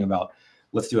talking about?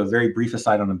 Let's do a very brief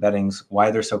aside on embeddings, why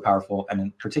they're so powerful,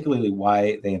 and particularly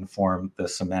why they inform the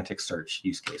semantic search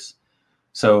use case.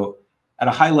 So at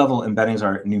a high level, embeddings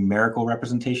are numerical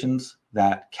representations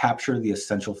that capture the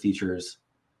essential features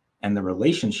and the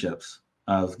relationships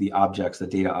of the objects, the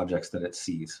data objects that it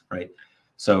sees, right?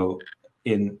 So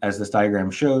as this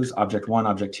diagram shows, object 1,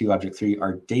 object 2, object 3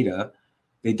 are data.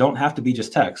 They don't have to be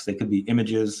just text. They could be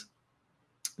images,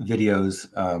 videos,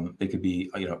 they could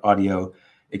be audio.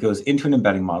 It goes into an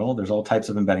embedding model. There's all types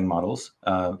of embedding models.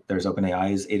 There's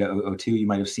OpenAI's Ada 002 you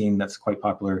might have seen, that's quite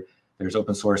popular. There's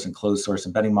open source and closed source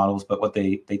embedding models, but what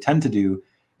they tend to do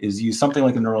is use something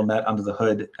like a neural net under the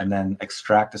hood and then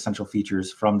extract essential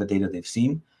features from the data they've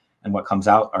seen. And what comes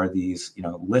out are these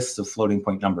lists of floating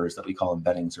point numbers that we call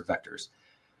embeddings or vectors.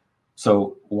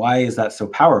 So why is that so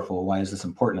powerful? Why is this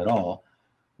important at all?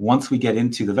 Once we get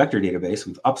into the vector database,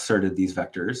 we've upserted these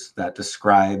vectors that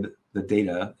describe the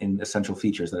data in essential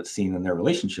features that it's seen in their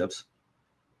relationships.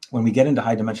 When we get into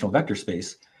high dimensional vector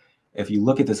space, if you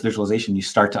look at this visualization, you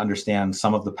start to understand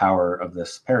some of the power of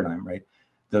this paradigm, right?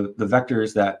 The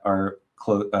vectors that are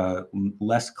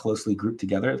less closely grouped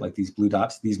together, like these blue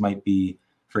dots, these might be,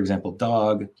 for example,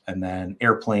 dog, and then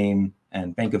airplane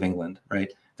and Bank of England, right?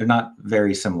 They're not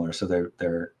very similar, so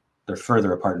they're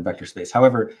further apart in vector space.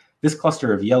 However, this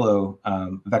cluster of yellow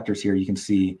vectors here, you can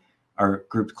see, are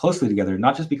grouped closely together,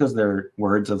 not just because they're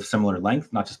words of similar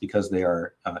length, not just because they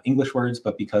are English words,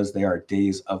 but because they are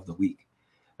days of the week.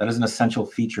 That is an essential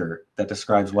feature that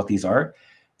describes what these are.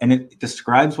 And it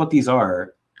describes what these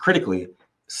are critically,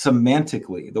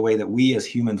 semantically, the way that we as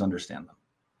humans understand them.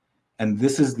 And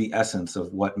this is the essence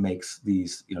of what makes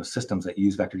these systems that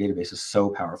use vector databases so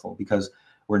powerful, because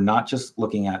we're not just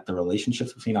looking at the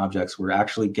relationships between objects, we're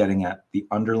actually getting at the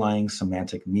underlying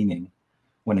semantic meaning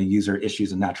when a user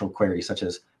issues a natural query, such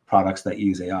as products that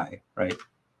use AI, right?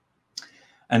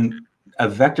 And a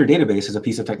vector database is a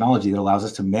piece of technology that allows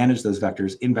us to manage those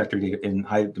vectors in vector data in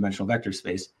high dimensional vector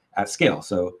space at scale.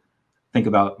 So think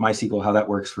about MySQL, how that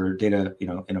works for data,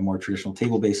 in a more traditional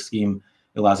table-based scheme.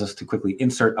 It allows us to quickly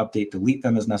insert, update, delete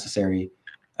them as necessary,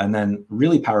 and then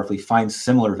really powerfully find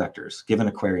similar vectors given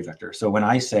a query vector. So when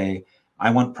I say I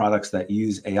want products that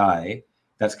use AI,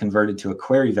 that's converted to a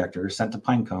query vector sent to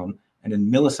Pinecone, and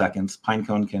in milliseconds,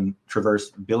 Pinecone can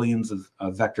traverse billions of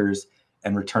vectors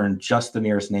and return just the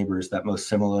nearest neighbors that most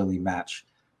similarly match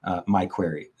my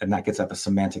query. And that gets at the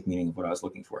semantic meaning of what I was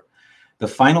looking for. The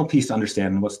final piece to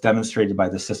understand, and what's demonstrated by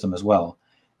this system as well,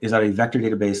 is that a vector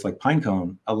database like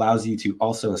Pinecone allows you to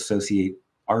also associate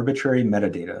arbitrary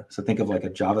metadata. So think of like a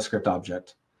JavaScript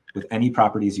object with any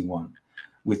properties you want,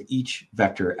 with each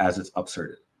vector as it's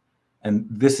upserted. And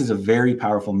this is a very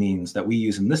powerful means that we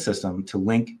use in this system to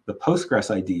link the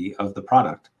Postgres ID of the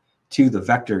product to the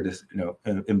vector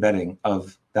embedding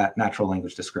of that natural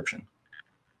language description.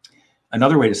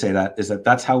 Another way to say that is that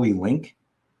that's how we link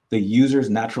the user's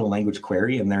natural language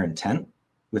query and their intent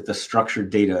with the structured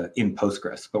data in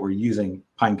Postgres, but we're using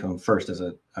Pinecone first as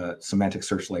a semantic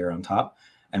search layer on top,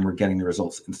 and we're getting the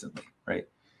results instantly, right?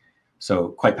 So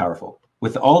quite powerful.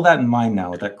 With all that in mind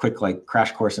now, with that quick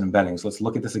crash course in embeddings, let's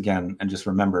look at this again and just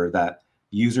remember that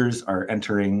users are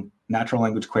entering natural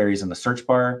language queries in the search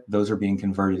bar. Those are being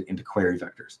converted into query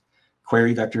vectors.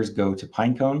 Query vectors go to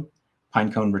Pinecone.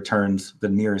 Pinecone returns the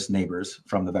nearest neighbors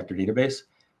from the vector database,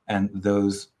 and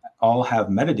those all have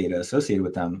metadata associated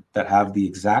with them that have the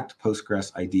exact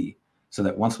Postgres ID, so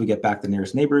that once we get back the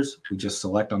nearest neighbors, we just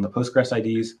select on the Postgres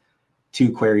IDs,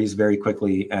 2 queries very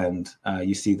quickly, and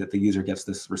you see that the user gets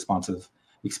this responsive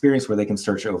experience where they can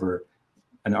search over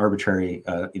an arbitrary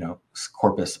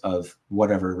corpus of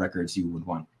whatever records you would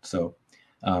want. So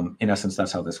in essence,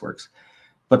 that's how this works.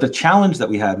 But the challenge that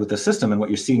we had with the system, and what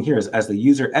you're seeing here, is as the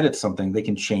user edits something, they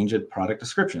can change a product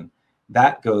description.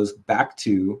 That goes back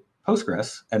to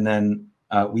Postgres, and then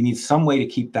we need some way to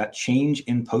keep that change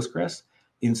in Postgres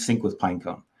in sync with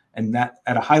Pinecone. And that,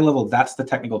 at a high level, that's the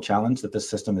technical challenge that this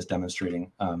system is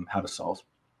demonstrating how to solve.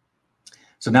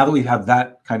 So now that we have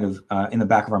that kind of in the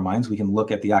back of our minds, we can look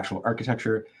at the actual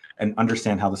architecture and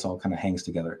understand how this all kind of hangs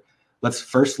together. Let's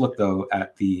first look, though,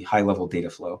 at the high-level data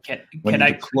flow. Can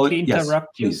I quickly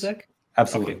interrupt you, Zach?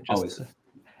 Absolutely, okay, always.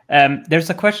 There's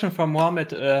a question from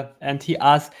Mohammed, and he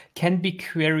asks, can we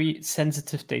query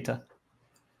sensitive data?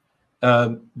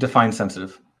 Define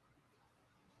sensitive.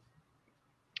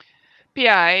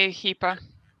 PI, HIPAA,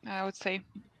 I would say.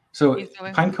 So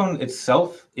Pinecone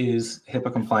itself is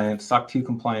HIPAA compliant, SOC 2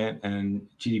 compliant, and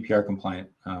GDPR compliant,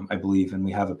 I believe. And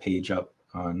we have a page up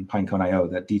on Pinecone.io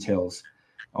that details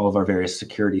all of our various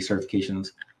security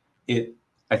certifications.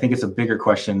 I think it's a bigger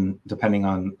question, depending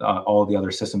on all the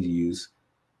other systems you use,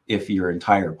 if your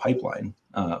entire pipeline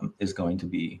is going to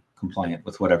be compliant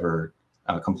with whatever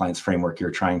compliance framework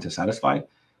you're trying to satisfy.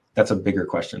 That's a bigger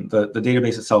question. The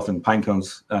database itself in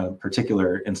Pinecone's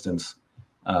particular instance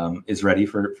is ready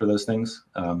for those things.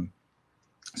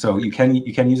 So you can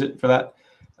use it for that.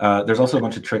 There's also a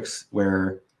bunch of tricks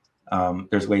where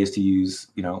there's ways to use,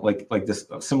 like this,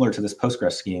 similar to this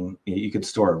Postgres scheme. You could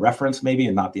store a reference maybe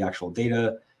and not the actual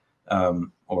data,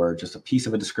 or just a piece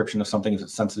of a description of something if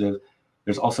it's sensitive.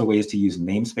 There's also ways to use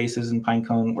namespaces in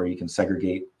Pinecone where you can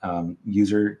segregate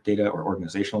user data or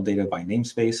organizational data by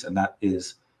namespace, and that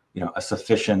is, a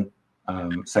sufficient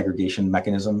segregation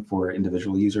mechanism for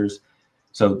individual users.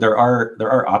 So there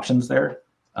are options there.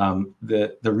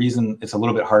 The reason it's a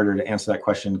little bit harder to answer that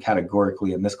question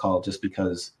categorically in this call, just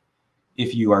because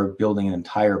if you are building an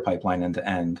entire pipeline end to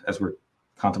end, as we're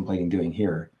contemplating doing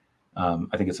here,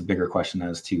 I think it's a bigger question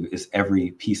as to, is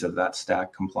every piece of that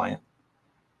stack compliant?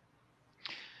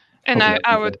 And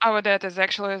I would add is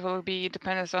actually it will be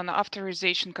dependent on the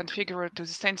authorization configured to the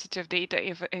sensitive data,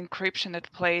 if encryption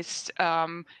at place,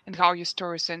 and how you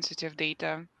store sensitive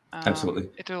data. Absolutely.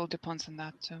 It will depend on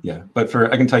that too. Yeah, but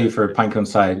I can tell you for Pinecone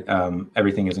side,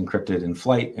 everything is encrypted in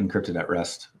flight, encrypted at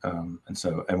rest. And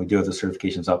we do have the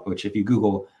certifications up, which if you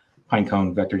Google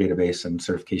Pinecone vector database and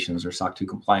certifications or SOC 2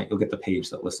 compliant, you'll get the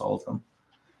page that lists all of them.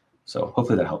 So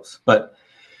hopefully that helps. But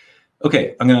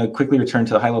okay, I'm going to quickly return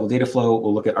to the high-level data flow.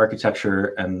 We'll look at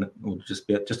architecture, and we'll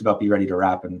just about be ready to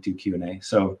wrap and do Q&A.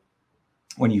 So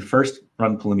when you first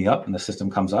run Pulumi up and the system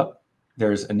comes up,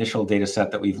 there's initial data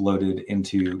set that we've loaded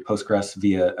into Postgres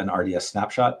via an RDS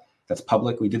snapshot that's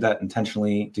public. We did that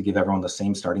intentionally to give everyone the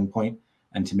same starting point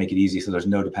and to make it easy so there's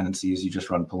no dependencies. You just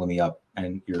run Pulumi up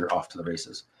and you're off to the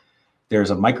races.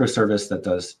 There's a microservice that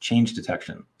does change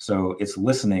detection. So it's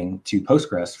listening to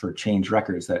Postgres for change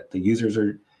records that the users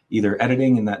are either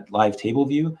editing in that live table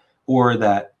view, or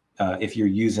that if you're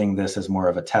using this as more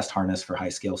of a test harness for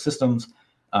high-scale systems,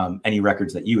 any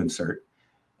records that you insert.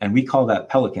 And we call that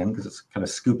Pelican because it's kind of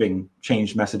scooping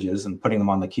changed messages and putting them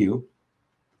on the queue.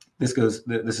 This is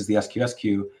the SQS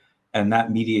queue, and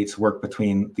that mediates work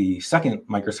between the second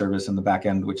microservice in the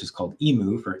backend, which is called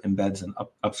emu for embeds and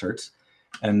upserts,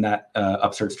 and that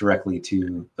upserts directly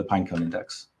to the Pinecone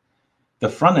index. The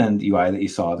front end UI that you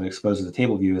saw that exposes the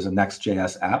table view is a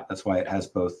Next.js app. That's why it has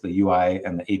both the UI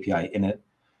and the API in it.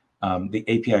 The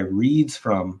API reads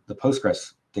from the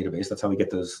Postgres database. That's how we get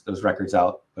those records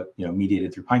out, but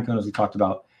mediated through Pinecone, as we talked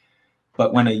about.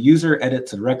 But when a user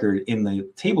edits a record in the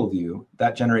table view,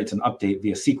 that generates an update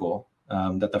via SQL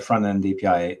that the front end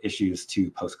API issues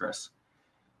to Postgres.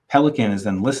 Pelican is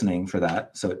then listening for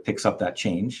that, so it picks up that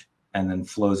change and then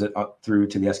flows it up through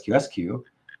to the SQS queue.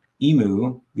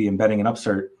 Emu, the embedding and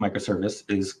upsert microservice,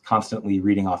 is constantly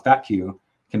reading off that queue,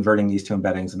 converting these to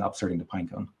embeddings and upserting to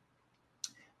Pinecone.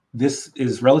 This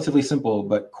is relatively simple,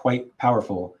 but quite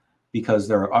powerful because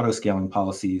there are auto-scaling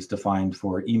policies defined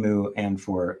for Emu and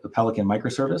for the Pelican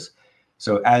microservice.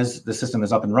 So as the system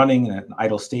is up and running in an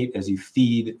idle state, as you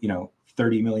feed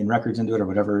 30 million records into it or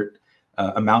whatever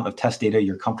amount of test data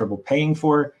you're comfortable paying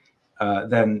for,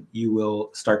 then you will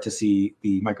start to see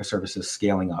the microservices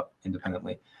scaling up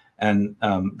independently. And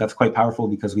that's quite powerful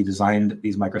because we designed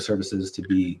these microservices to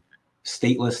be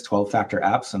stateless 12-factor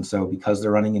apps. And so because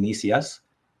they're running in ECS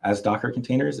as Docker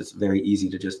containers, it's very easy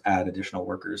to just add additional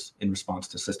workers in response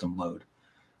to system load.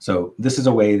 So this is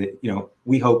a way that,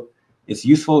 we hope it's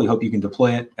useful. We hope you can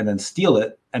deploy it and then steal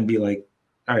it and be like,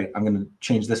 all right, I'm going to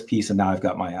change this piece and now I've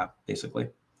got my app, basically.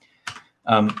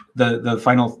 The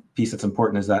final piece that's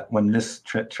important is that when this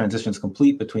transition is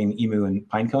complete between Emu and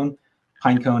Pinecone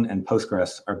and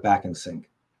Postgres are back in sync.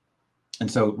 And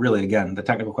so really, again, the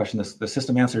technical question the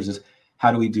system answers is,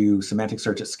 how do we do semantic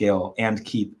search at scale and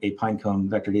keep a Pinecone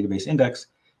vector database index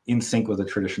in sync with a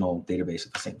traditional database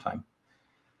at the same time?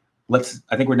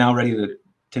 I think we're now ready to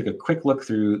take a quick look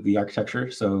through the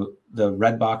architecture. So the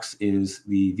red box is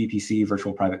the VPC,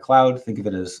 virtual private cloud. Think of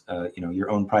it as your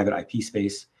own private IP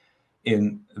space.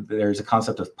 There's a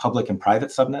concept of public and private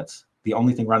subnets. The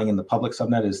only thing running in the public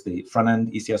subnet is the front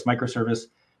end ECS microservice.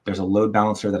 There's a load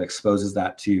balancer that exposes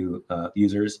that to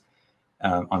users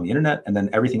on the internet, and then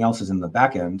everything else is in the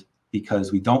back end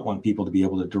because we don't want people to be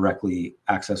able to directly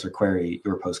access or query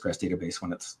your Postgres database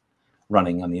when it's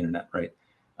running on the internet, right?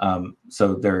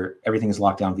 So everything is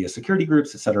locked down via security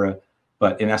groups, et cetera.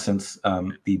 But in essence,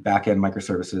 the backend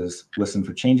microservices listen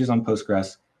for changes on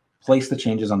Postgres, place the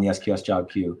changes on the SQS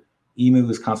job queue. Emu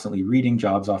is constantly reading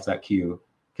jobs off that queue,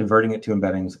 converting it to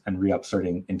embeddings, and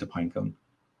re-upserting into Pinecone.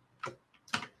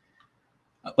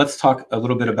 Let's talk a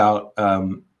little bit about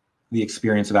the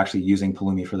experience of actually using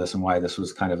Pulumi for this and why this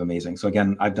was kind of amazing. So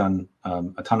again, I've done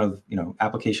a ton of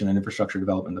application and infrastructure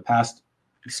development in the past,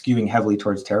 skewing heavily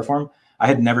towards Terraform. I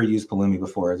had never used Pulumi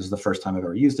before. This is the first time I've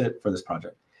ever used it for this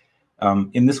project.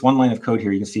 In this one line of code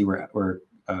here, you can see we're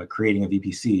creating a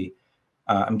VPC.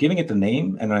 I'm giving it the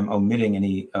name and I'm omitting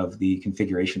any of the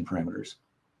configuration parameters.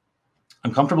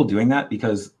 I'm comfortable doing that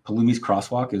because Pulumi's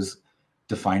crosswalk is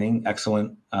defining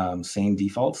excellent sane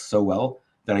defaults so well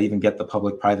that I even get the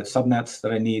public-private subnets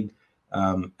that I need.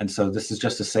 And so this is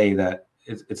just to say that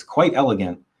it's quite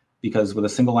elegant, because with a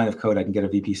single line of code, I can get a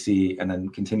VPC and then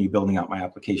continue building out my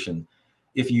application.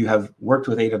 If you have worked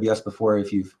with AWS before,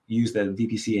 if you've used the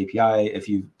VPC API, if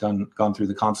you've gone through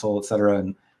the console, et cetera,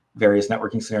 and various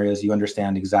networking scenarios, you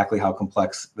understand exactly how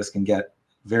complex this can get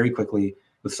very quickly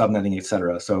with subnetting, et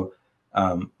cetera. So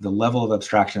the level of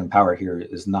abstraction and power here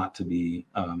is not to be,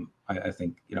 I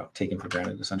think, taken for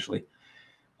granted, essentially.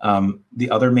 The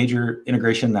other major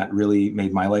integration that really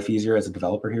made my life easier as a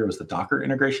developer here was the Docker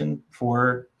integration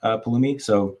for Pulumi.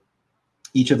 So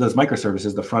each of those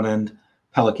microservices, the front end,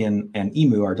 Pelican, and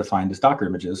Emu, are defined as Docker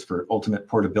images for ultimate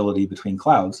portability between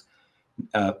clouds.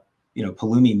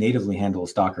 Pulumi natively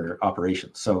handles Docker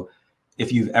operations. So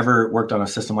if you've ever worked on a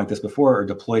system like this before or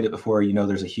deployed it before,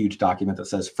 there's a huge document that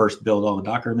says first build all the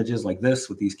Docker images like this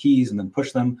with these keys and then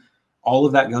push them. All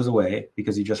of that goes away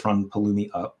because you just run Pulumi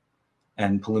up.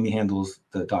 And Pulumi handles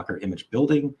the Docker image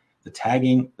building, the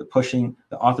tagging, the pushing,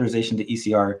 the authorization to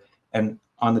ECR. And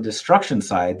on the destruction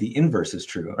side, the inverse is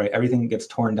true, right? Everything gets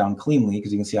torn down cleanly,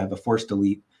 because you can see I have a force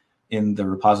delete in the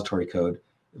repository code,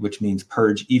 which means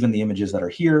purge even the images that are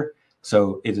here.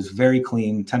 So it is very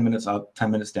clean, 10 minutes up,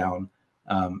 10 minutes down.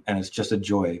 And it's just a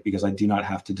joy, because I do not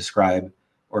have to describe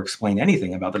or explain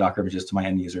anything about the Docker images to my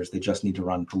end users. They just need to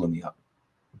run Pulumi up.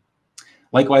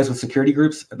 Likewise, with security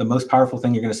groups, the most powerful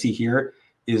thing you're going to see here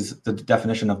is the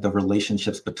definition of the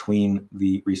relationships between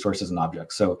the resources and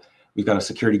objects. So we've got a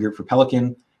security group for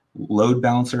Pelican, load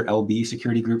balancer LB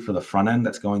security group for the front end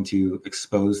that's going to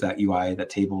expose that UI, that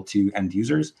table, to end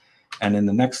users. And in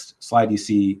the next slide, you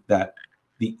see that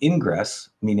the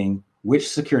ingress, meaning which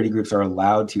security groups are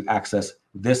allowed to access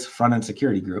this front end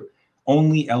security group,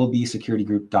 only LB security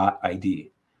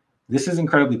group.id. This is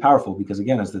incredibly powerful because,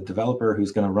 again, as the developer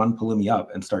who's going to run Pulumi up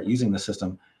and start using the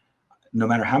system, no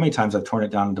matter how many times I've torn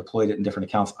it down and deployed it in different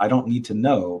accounts, I don't need to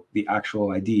know the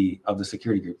actual ID of the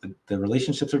security group. The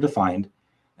relationships are defined,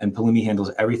 and Pulumi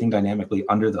handles everything dynamically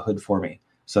under the hood for me.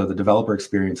 So the developer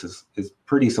experience is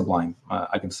pretty sublime,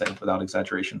 I can say, without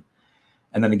exaggeration.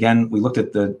 And then again, we looked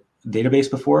at the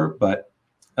database before, but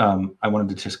I wanted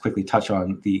to just quickly touch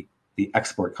on the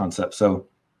export concept. So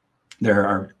there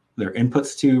are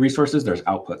inputs to resources, there's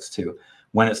outputs too.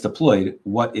 When it's deployed,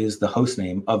 what is the host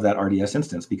name of that RDS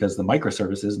instance? Because the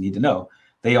microservices need to know.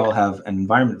 They all have an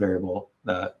environment variable,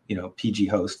 PG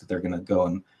host, that they're going to go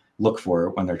and look for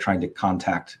when they're trying to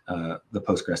contact the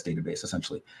Postgres database,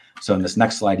 essentially. So in this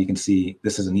next slide, you can see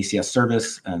this is an ECS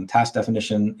service and task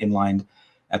definition inlined.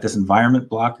 At this environment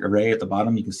block array at the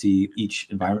bottom, you can see each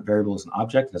environment variable is an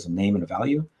object. It has a name and a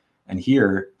value. And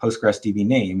here, Postgres DB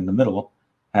name in the middle,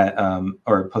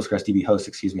 or Postgres DB host,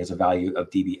 is a value of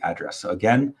DB address. So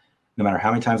again, no matter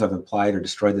how many times I've applied or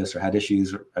destroyed this or had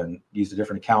issues and used a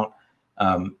different account,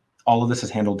 all of this is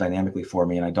handled dynamically for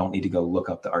me, and I don't need to go look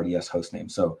up the RDS host name.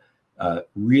 So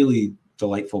really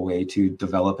delightful way to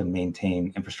develop and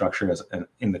maintain infrastructure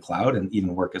in the cloud and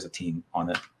even work as a team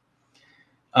on it.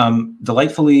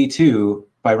 Delightfully too,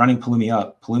 by running Pulumi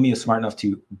up, Pulumi is smart enough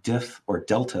to diff or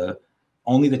delta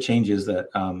only the changes that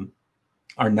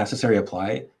are necessary to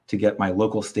apply to get my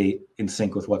local state in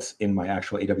sync with what's in my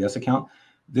actual AWS account.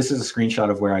 This is a screenshot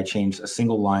of where I changed a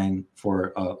single line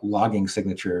for a logging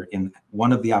signature in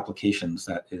one of the applications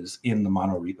that is in the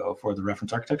mono repo for the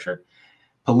reference architecture.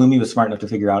 Pulumi was smart enough to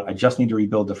figure out I just need to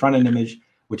rebuild the front end image,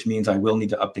 which means I will need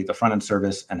to update the front end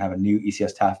service and have a new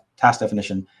ECS task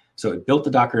definition. So it built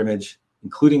the Docker image,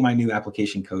 including my new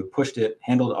application code, pushed it,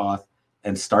 handled auth,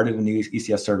 and started a new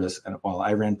ECS service, and while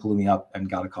I ran Pulumi up and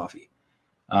got a coffee.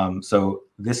 So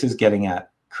this is getting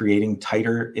at creating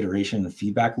tighter iteration and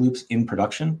feedback loops in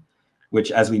production,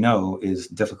 which, as we know, is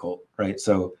difficult, right?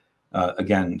 So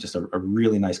again, just a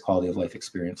really nice quality of life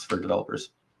experience for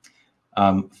developers.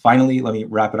 Finally, let me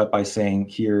wrap it up by saying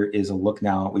here is a look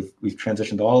now. We've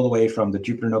transitioned all the way from the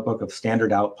Jupyter notebook of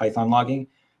standard out Python logging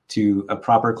to a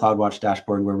proper CloudWatch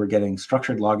dashboard where we're getting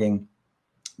structured logging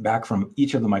back from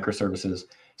each of the microservices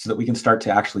so that we can start to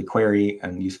actually query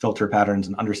and use filter patterns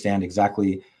and understand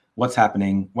exactly what's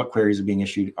happening, what queries are being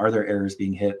issued, are there errors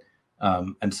being hit?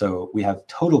 And so we have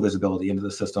total visibility into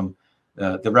the system.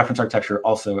 The reference architecture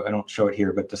also, I don't show it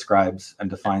here, but describes and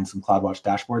defines some CloudWatch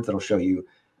dashboards that'll show you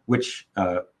which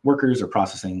workers are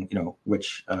processing,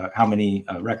 how many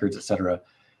records, et cetera.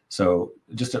 So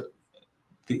just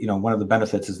one of the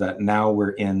benefits is that now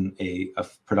we're in a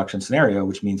production scenario,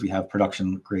 which means we have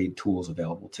production grade tools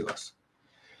available to us.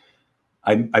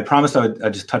 I promised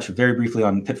I'd just touch very briefly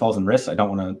on pitfalls and risks. I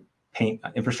don't want to paint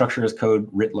infrastructure as code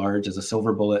writ large as a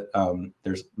silver bullet.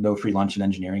 There's no free lunch in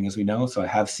engineering, as we know. So I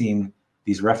have seen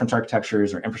these reference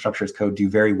architectures or infrastructure as code do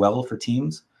very well for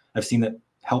teams. I've seen it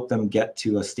help them get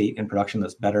to a state in production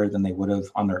that's better than they would have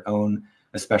on their own,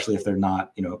 especially if they're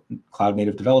not, cloud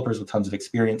native developers with tons of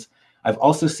experience. I've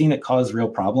also seen it cause real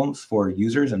problems for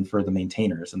users and for the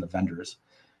maintainers and the vendors.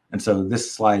 And so this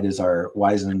slide is our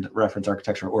wizened reference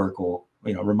architecture oracle,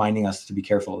 reminding us to be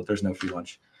careful that there's no free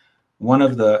lunch. One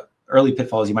of the early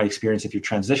pitfalls you might experience if you're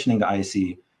transitioning to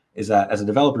IaC is that as a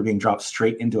developer, being dropped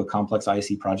straight into a complex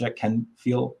IaC project can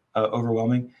feel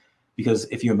overwhelming. Because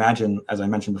if you imagine, as I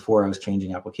mentioned before, I was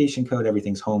changing application code,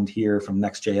 everything's homed here from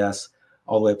Next.js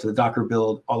all the way up to the Docker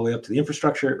build, all the way up to the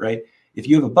infrastructure, right? If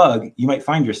you have a bug, you might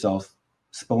find yourself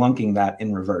spelunking that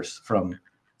in reverse from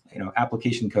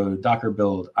application code, Docker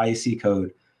build, IaC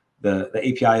code, the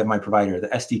API of my provider, the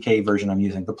SDK version I'm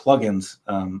using, the plugins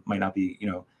might not be,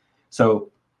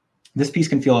 So this piece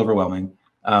can feel overwhelming.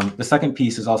 The second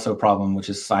piece is also a problem, which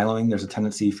is siloing. There's a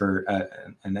tendency for,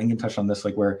 and Engin touched on this,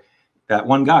 like where that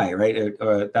one guy, right,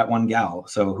 that one gal.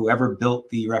 So whoever built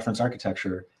the reference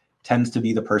architecture tends to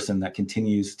be the person that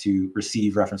continues to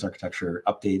receive reference architecture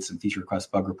updates and feature requests,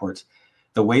 bug reports.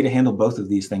 The way to handle both of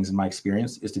these things, in my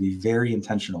experience, is to be very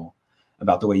intentional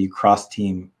about the way you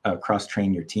cross-train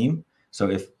your team. So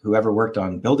if whoever worked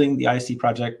on building the IaC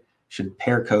project should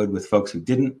pair code with folks who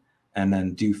didn't, and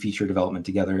then do feature development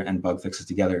together and bug fixes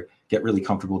together, get really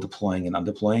comfortable deploying and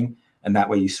undeploying. And that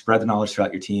way you spread the knowledge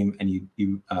throughout your team and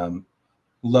you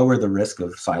lower the risk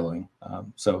of siloing.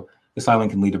 So the siloing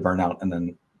can lead to burnout and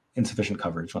then insufficient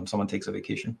coverage when someone takes a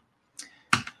vacation.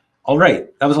 All right,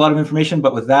 that was a lot of information,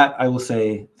 but with that, I will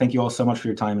say thank you all so much for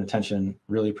your time and attention.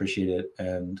 Really appreciate it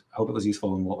and hope it was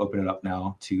useful, and we'll open it up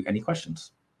now to any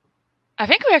questions. I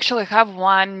think we actually have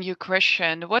one new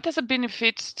question. What are the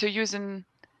benefits to using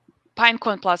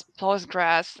Pinecone plus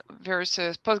Postgres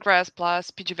versus Postgres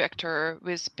plus pgvector?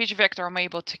 With pgvector, I'm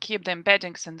able to keep the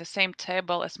embeddings in the same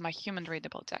table as my human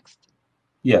readable text.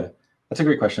 Yeah, that's a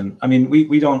great question. I mean,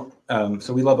 we don't,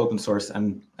 so we love open source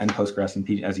and Postgres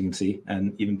and as you can see,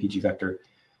 and even pgvector.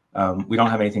 We don't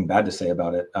have anything bad to say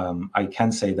about it. I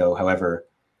can say though, however,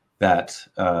 that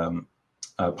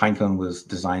Pinecone was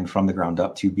designed from the ground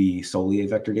up to be solely a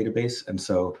vector database. And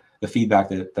so the feedback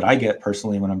that I get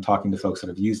personally when I'm talking to folks that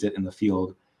have used it in the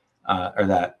field are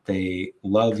that they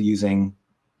love using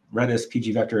Redis,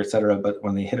 pgvector, et cetera, but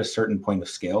when they hit a certain point of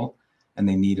scale and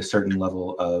they need a certain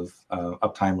level of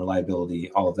uptime,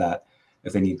 reliability, all of that,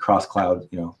 if they need cross-cloud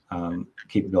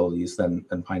capabilities, then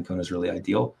Pinecone is really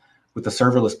ideal. With the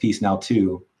serverless piece now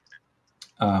too,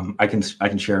 I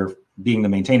can share, being the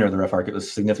maintainer of the ref arc, it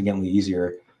was significantly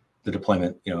easier, the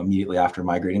deployment immediately after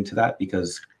migrating to that,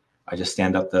 because I just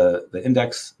stand up the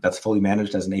index that's fully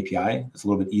managed as an API. It's a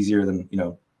little bit easier than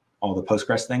all the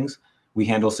Postgres things. We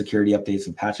handle security updates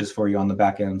and patches for you on the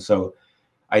back end. So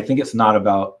I think it's not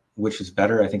about which is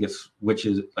better. I think it's which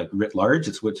is like writ large.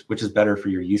 It's which is better for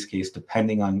your use case,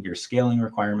 depending on your scaling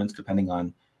requirements, depending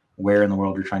on where in the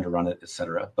world you're trying to run it, et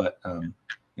cetera. But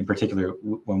in particular,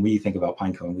 when we think about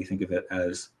Pinecone, we think of it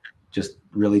as just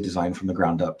really designed from the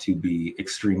ground up to be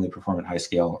extremely performant, high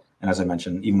scale. And as I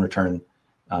mentioned, even return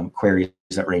queries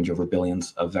that range over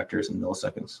billions of vectors in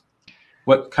milliseconds.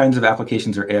 What kinds of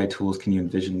applications or AI tools can you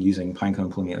envision using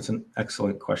Pinecone Pulumi? That's an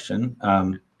excellent question.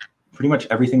 Pretty much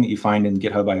everything that you find in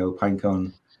GitHub IO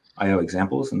Pinecone IO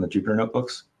examples in the Jupyter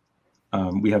notebooks,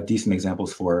 we have decent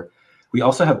examples for. We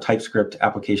also have TypeScript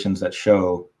applications that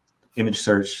show image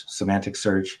search, semantic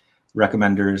search,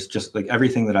 recommenders, just like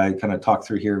everything that I kind of talked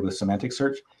through here with semantic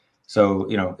search. So,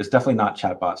 it's definitely not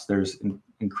chatbots. There's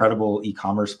incredible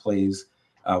e-commerce plays.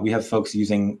 We have folks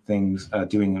using things,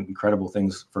 doing incredible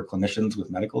things for clinicians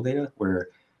with medical data, where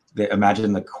they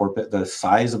imagine the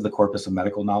size of the corpus of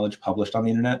medical knowledge published on the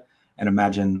internet, and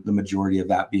imagine the majority of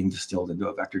that being distilled into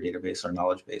a vector database or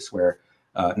knowledge base, where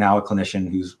now a clinician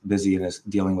who's busy and is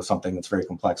dealing with something that's very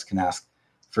complex can ask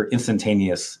for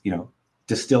instantaneous,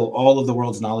 distill all of the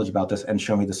world's knowledge about this and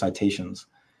show me the citations.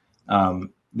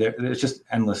 There's just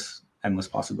endless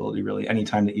possibility, really.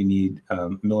 Anytime that you need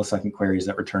millisecond queries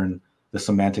that return the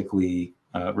semantically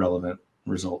relevant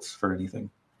results for anything.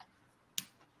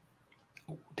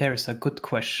 There is a good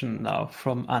question now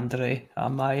from Andre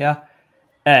Amaya.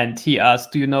 And he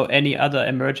asked, do you know any other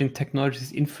emerging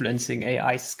technologies influencing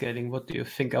AI scaling? What do you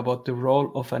think about the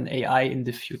role of an AI in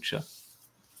the future?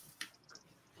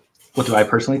 What do I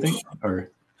personally think? Or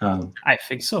I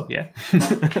think so, yeah.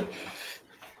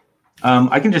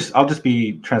 I'll just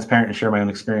be transparent and share my own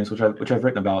experience, which I've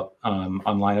written about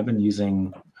online. I've been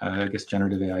using, I guess,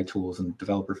 generative AI tools and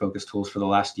developer-focused tools for the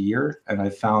last year, and I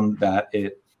found that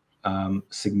it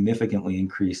significantly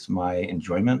increased my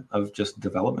enjoyment of just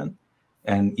development,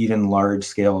 and even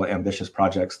large-scale, ambitious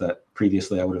projects that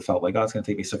previously I would have felt like, oh, it's going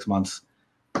to take me 6 months.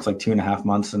 It's like 2.5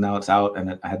 months, and now it's out,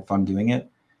 and I had fun doing it.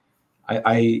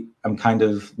 I'm kind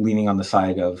of leaning on the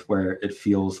side of where it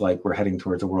feels like we're heading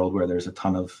towards a world where there's a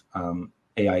ton of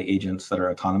AI agents that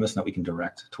are autonomous and that we can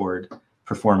direct toward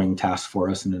performing tasks for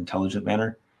us in an intelligent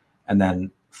manner. And then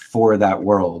for that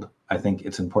world, I think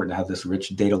it's important to have this rich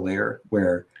data layer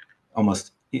where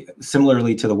almost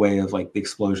similarly to the way of like the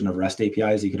explosion of REST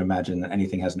APIs, you can imagine that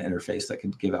anything has an interface that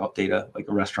can give out data. Like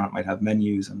a restaurant might have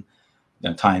menus and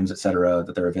times, et cetera,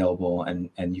 that they're available, and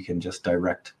you can just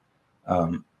direct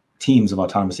teams of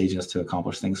autonomous agents to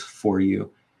accomplish things for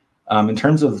you. In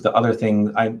terms of the other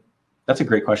thing, that's a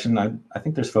great question. I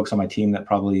think there's folks on my team that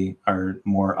probably are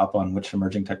more up on which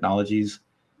emerging technologies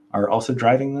are also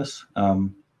driving this. I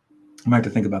might have to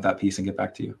think about that piece and get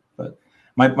back to you. But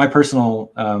my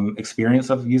personal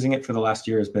experience of using it for the last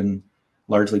year has been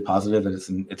largely positive,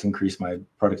 and it's increased my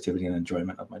productivity and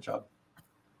enjoyment of my job.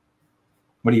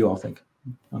 What do you all think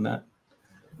on that?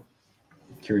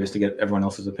 Curious to get everyone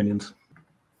else's opinions.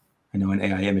 I know an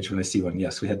AI image when I see one.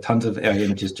 Yes, we had tons of AI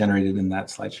images generated in that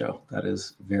slideshow. That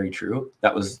is very true.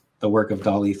 That was the work of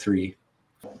DALL-E 3.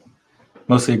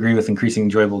 Mostly agree with increasing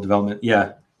enjoyable development.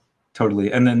 Yeah,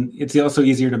 totally. And then it's also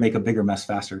easier to make a bigger mess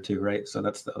faster too, right? So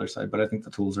that's the other side. But I think the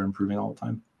tools are improving all the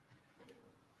time.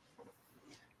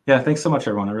 Yeah, thanks so much,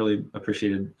 everyone. I really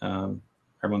appreciated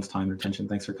everyone's time and attention.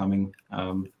 Thanks for coming.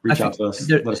 Reach out to us.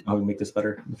 Let us know how we make this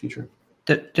better in the future.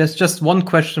 There's just one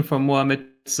question from Mohammed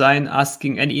Zain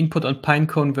asking, any input on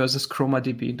Pinecone versus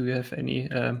ChromaDB? Do you have any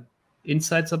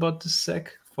insights about this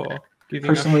SEC for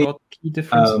giving a short key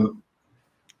difference?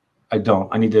 I don't.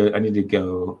 I need to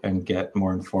go and get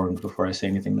more informed before I say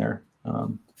anything there.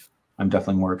 I'm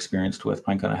definitely more experienced with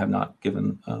Pinecone. I have not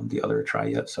given the other a try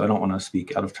yet, so I don't want to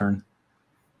speak out of turn.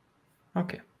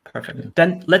 Okay, perfect. Yeah.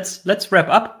 Then let's wrap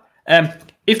up.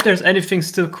 If there's anything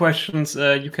still questions,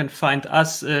 you can find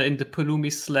us in the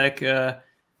Pulumi Slack.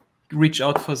 Reach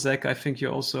out for Zach. I think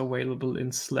you're also available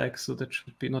in Slack, so that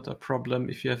should be not a problem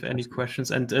if you have any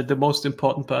questions. And the most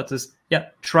important part is,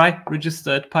 try,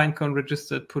 register at Pinecone,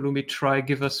 register at Pulumi, try,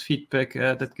 give us feedback.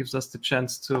 That gives us the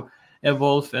chance to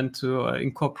evolve and to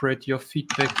incorporate your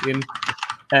feedback in.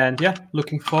 And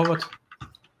looking forward.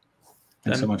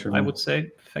 Thanks so much, everyone. I would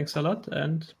say thanks a lot,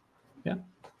 and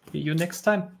see you next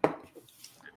time.